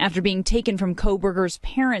custody after being taken from Kohberger's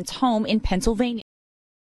parents' home in Pennsylvania.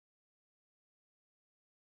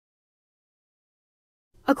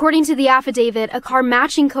 According to the affidavit, a car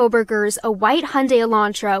matching Kohberger's, a white Hyundai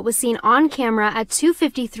Elantra, was seen on camera at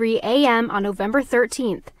 2:53 a.m. on November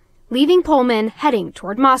 13th, leaving Pullman heading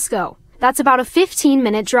toward Moscow. That's about a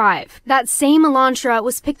 15-minute drive. That same Elantra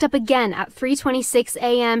was picked up again at 3:26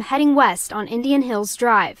 a.m. heading west on Indian Hills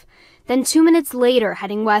Drive. Then 2 minutes later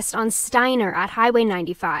heading west on Steiner at Highway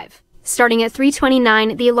 95. Starting at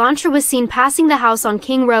 3:29, the Elantra was seen passing the house on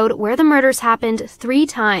King Road where the murders happened 3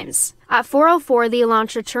 times. At 4:04, the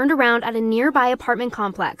Elantra turned around at a nearby apartment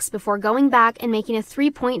complex before going back and making a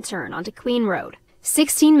 3-point turn onto Queen Road.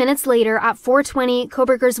 16 minutes later, at 4:20,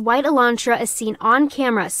 Kohberger's white Elantra is seen on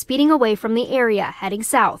camera speeding away from the area, heading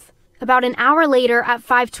south. About an hour later, at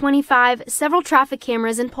 5:25, several traffic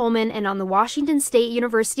cameras in Pullman and on the Washington State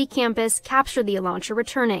University campus captured the Elantra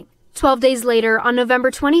returning. 12 days later, on November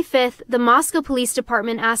 25th, the Moscow Police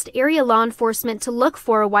Department asked area law enforcement to look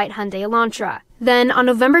for a white Hyundai Elantra. Then, on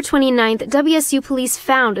November 29th, WSU police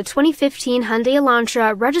found a 2015 Hyundai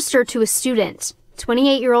Elantra registered to a student.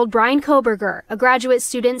 28-year-old Bryan Kohberger, a graduate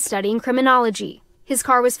student studying criminology. His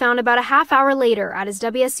car was found about a half hour later at his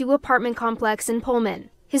WSU apartment complex in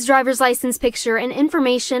Pullman. His driver's license picture and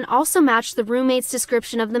information also matched the roommate's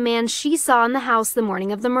description of the man she saw in the house the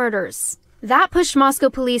morning of the murders. That pushed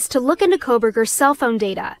Moscow police to look into Kohberger's cell phone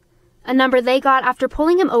data, a number they got after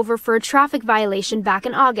pulling him over for a traffic violation back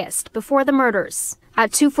in August, before the murders.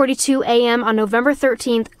 At 2:42 a.m. on November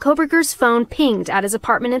 13th, Kohberger's phone pinged at his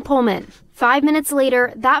apartment in Pullman. 5 minutes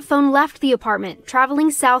later, that phone left the apartment, traveling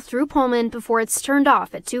south through Pullman before it's turned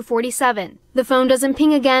off at 2:47. The phone doesn't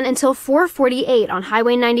ping again until 4:48 on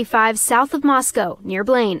Highway 95 south of Moscow, near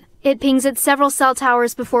Blaine. It pings at several cell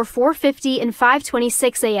towers before 4:50 and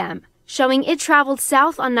 5:26 a.m., showing it traveled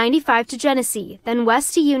south on 95 to Genesee, then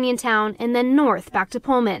west to Uniontown, and then north back to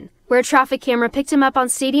Pullman, where a traffic camera picked him up on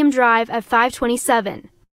Stadium Drive at 5:27.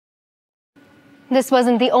 This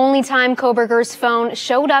wasn't the only time Kohberger's phone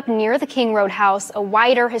showed up near the King Road house. A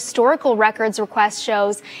wider historical records request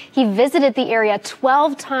shows he visited the area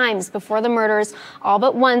 12 times before the murders, all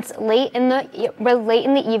but once late in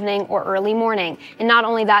the evening or early morning. And not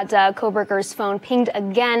only that, Doug, Kohberger's phone pinged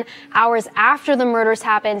again hours after the murders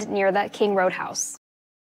happened near the King Road house.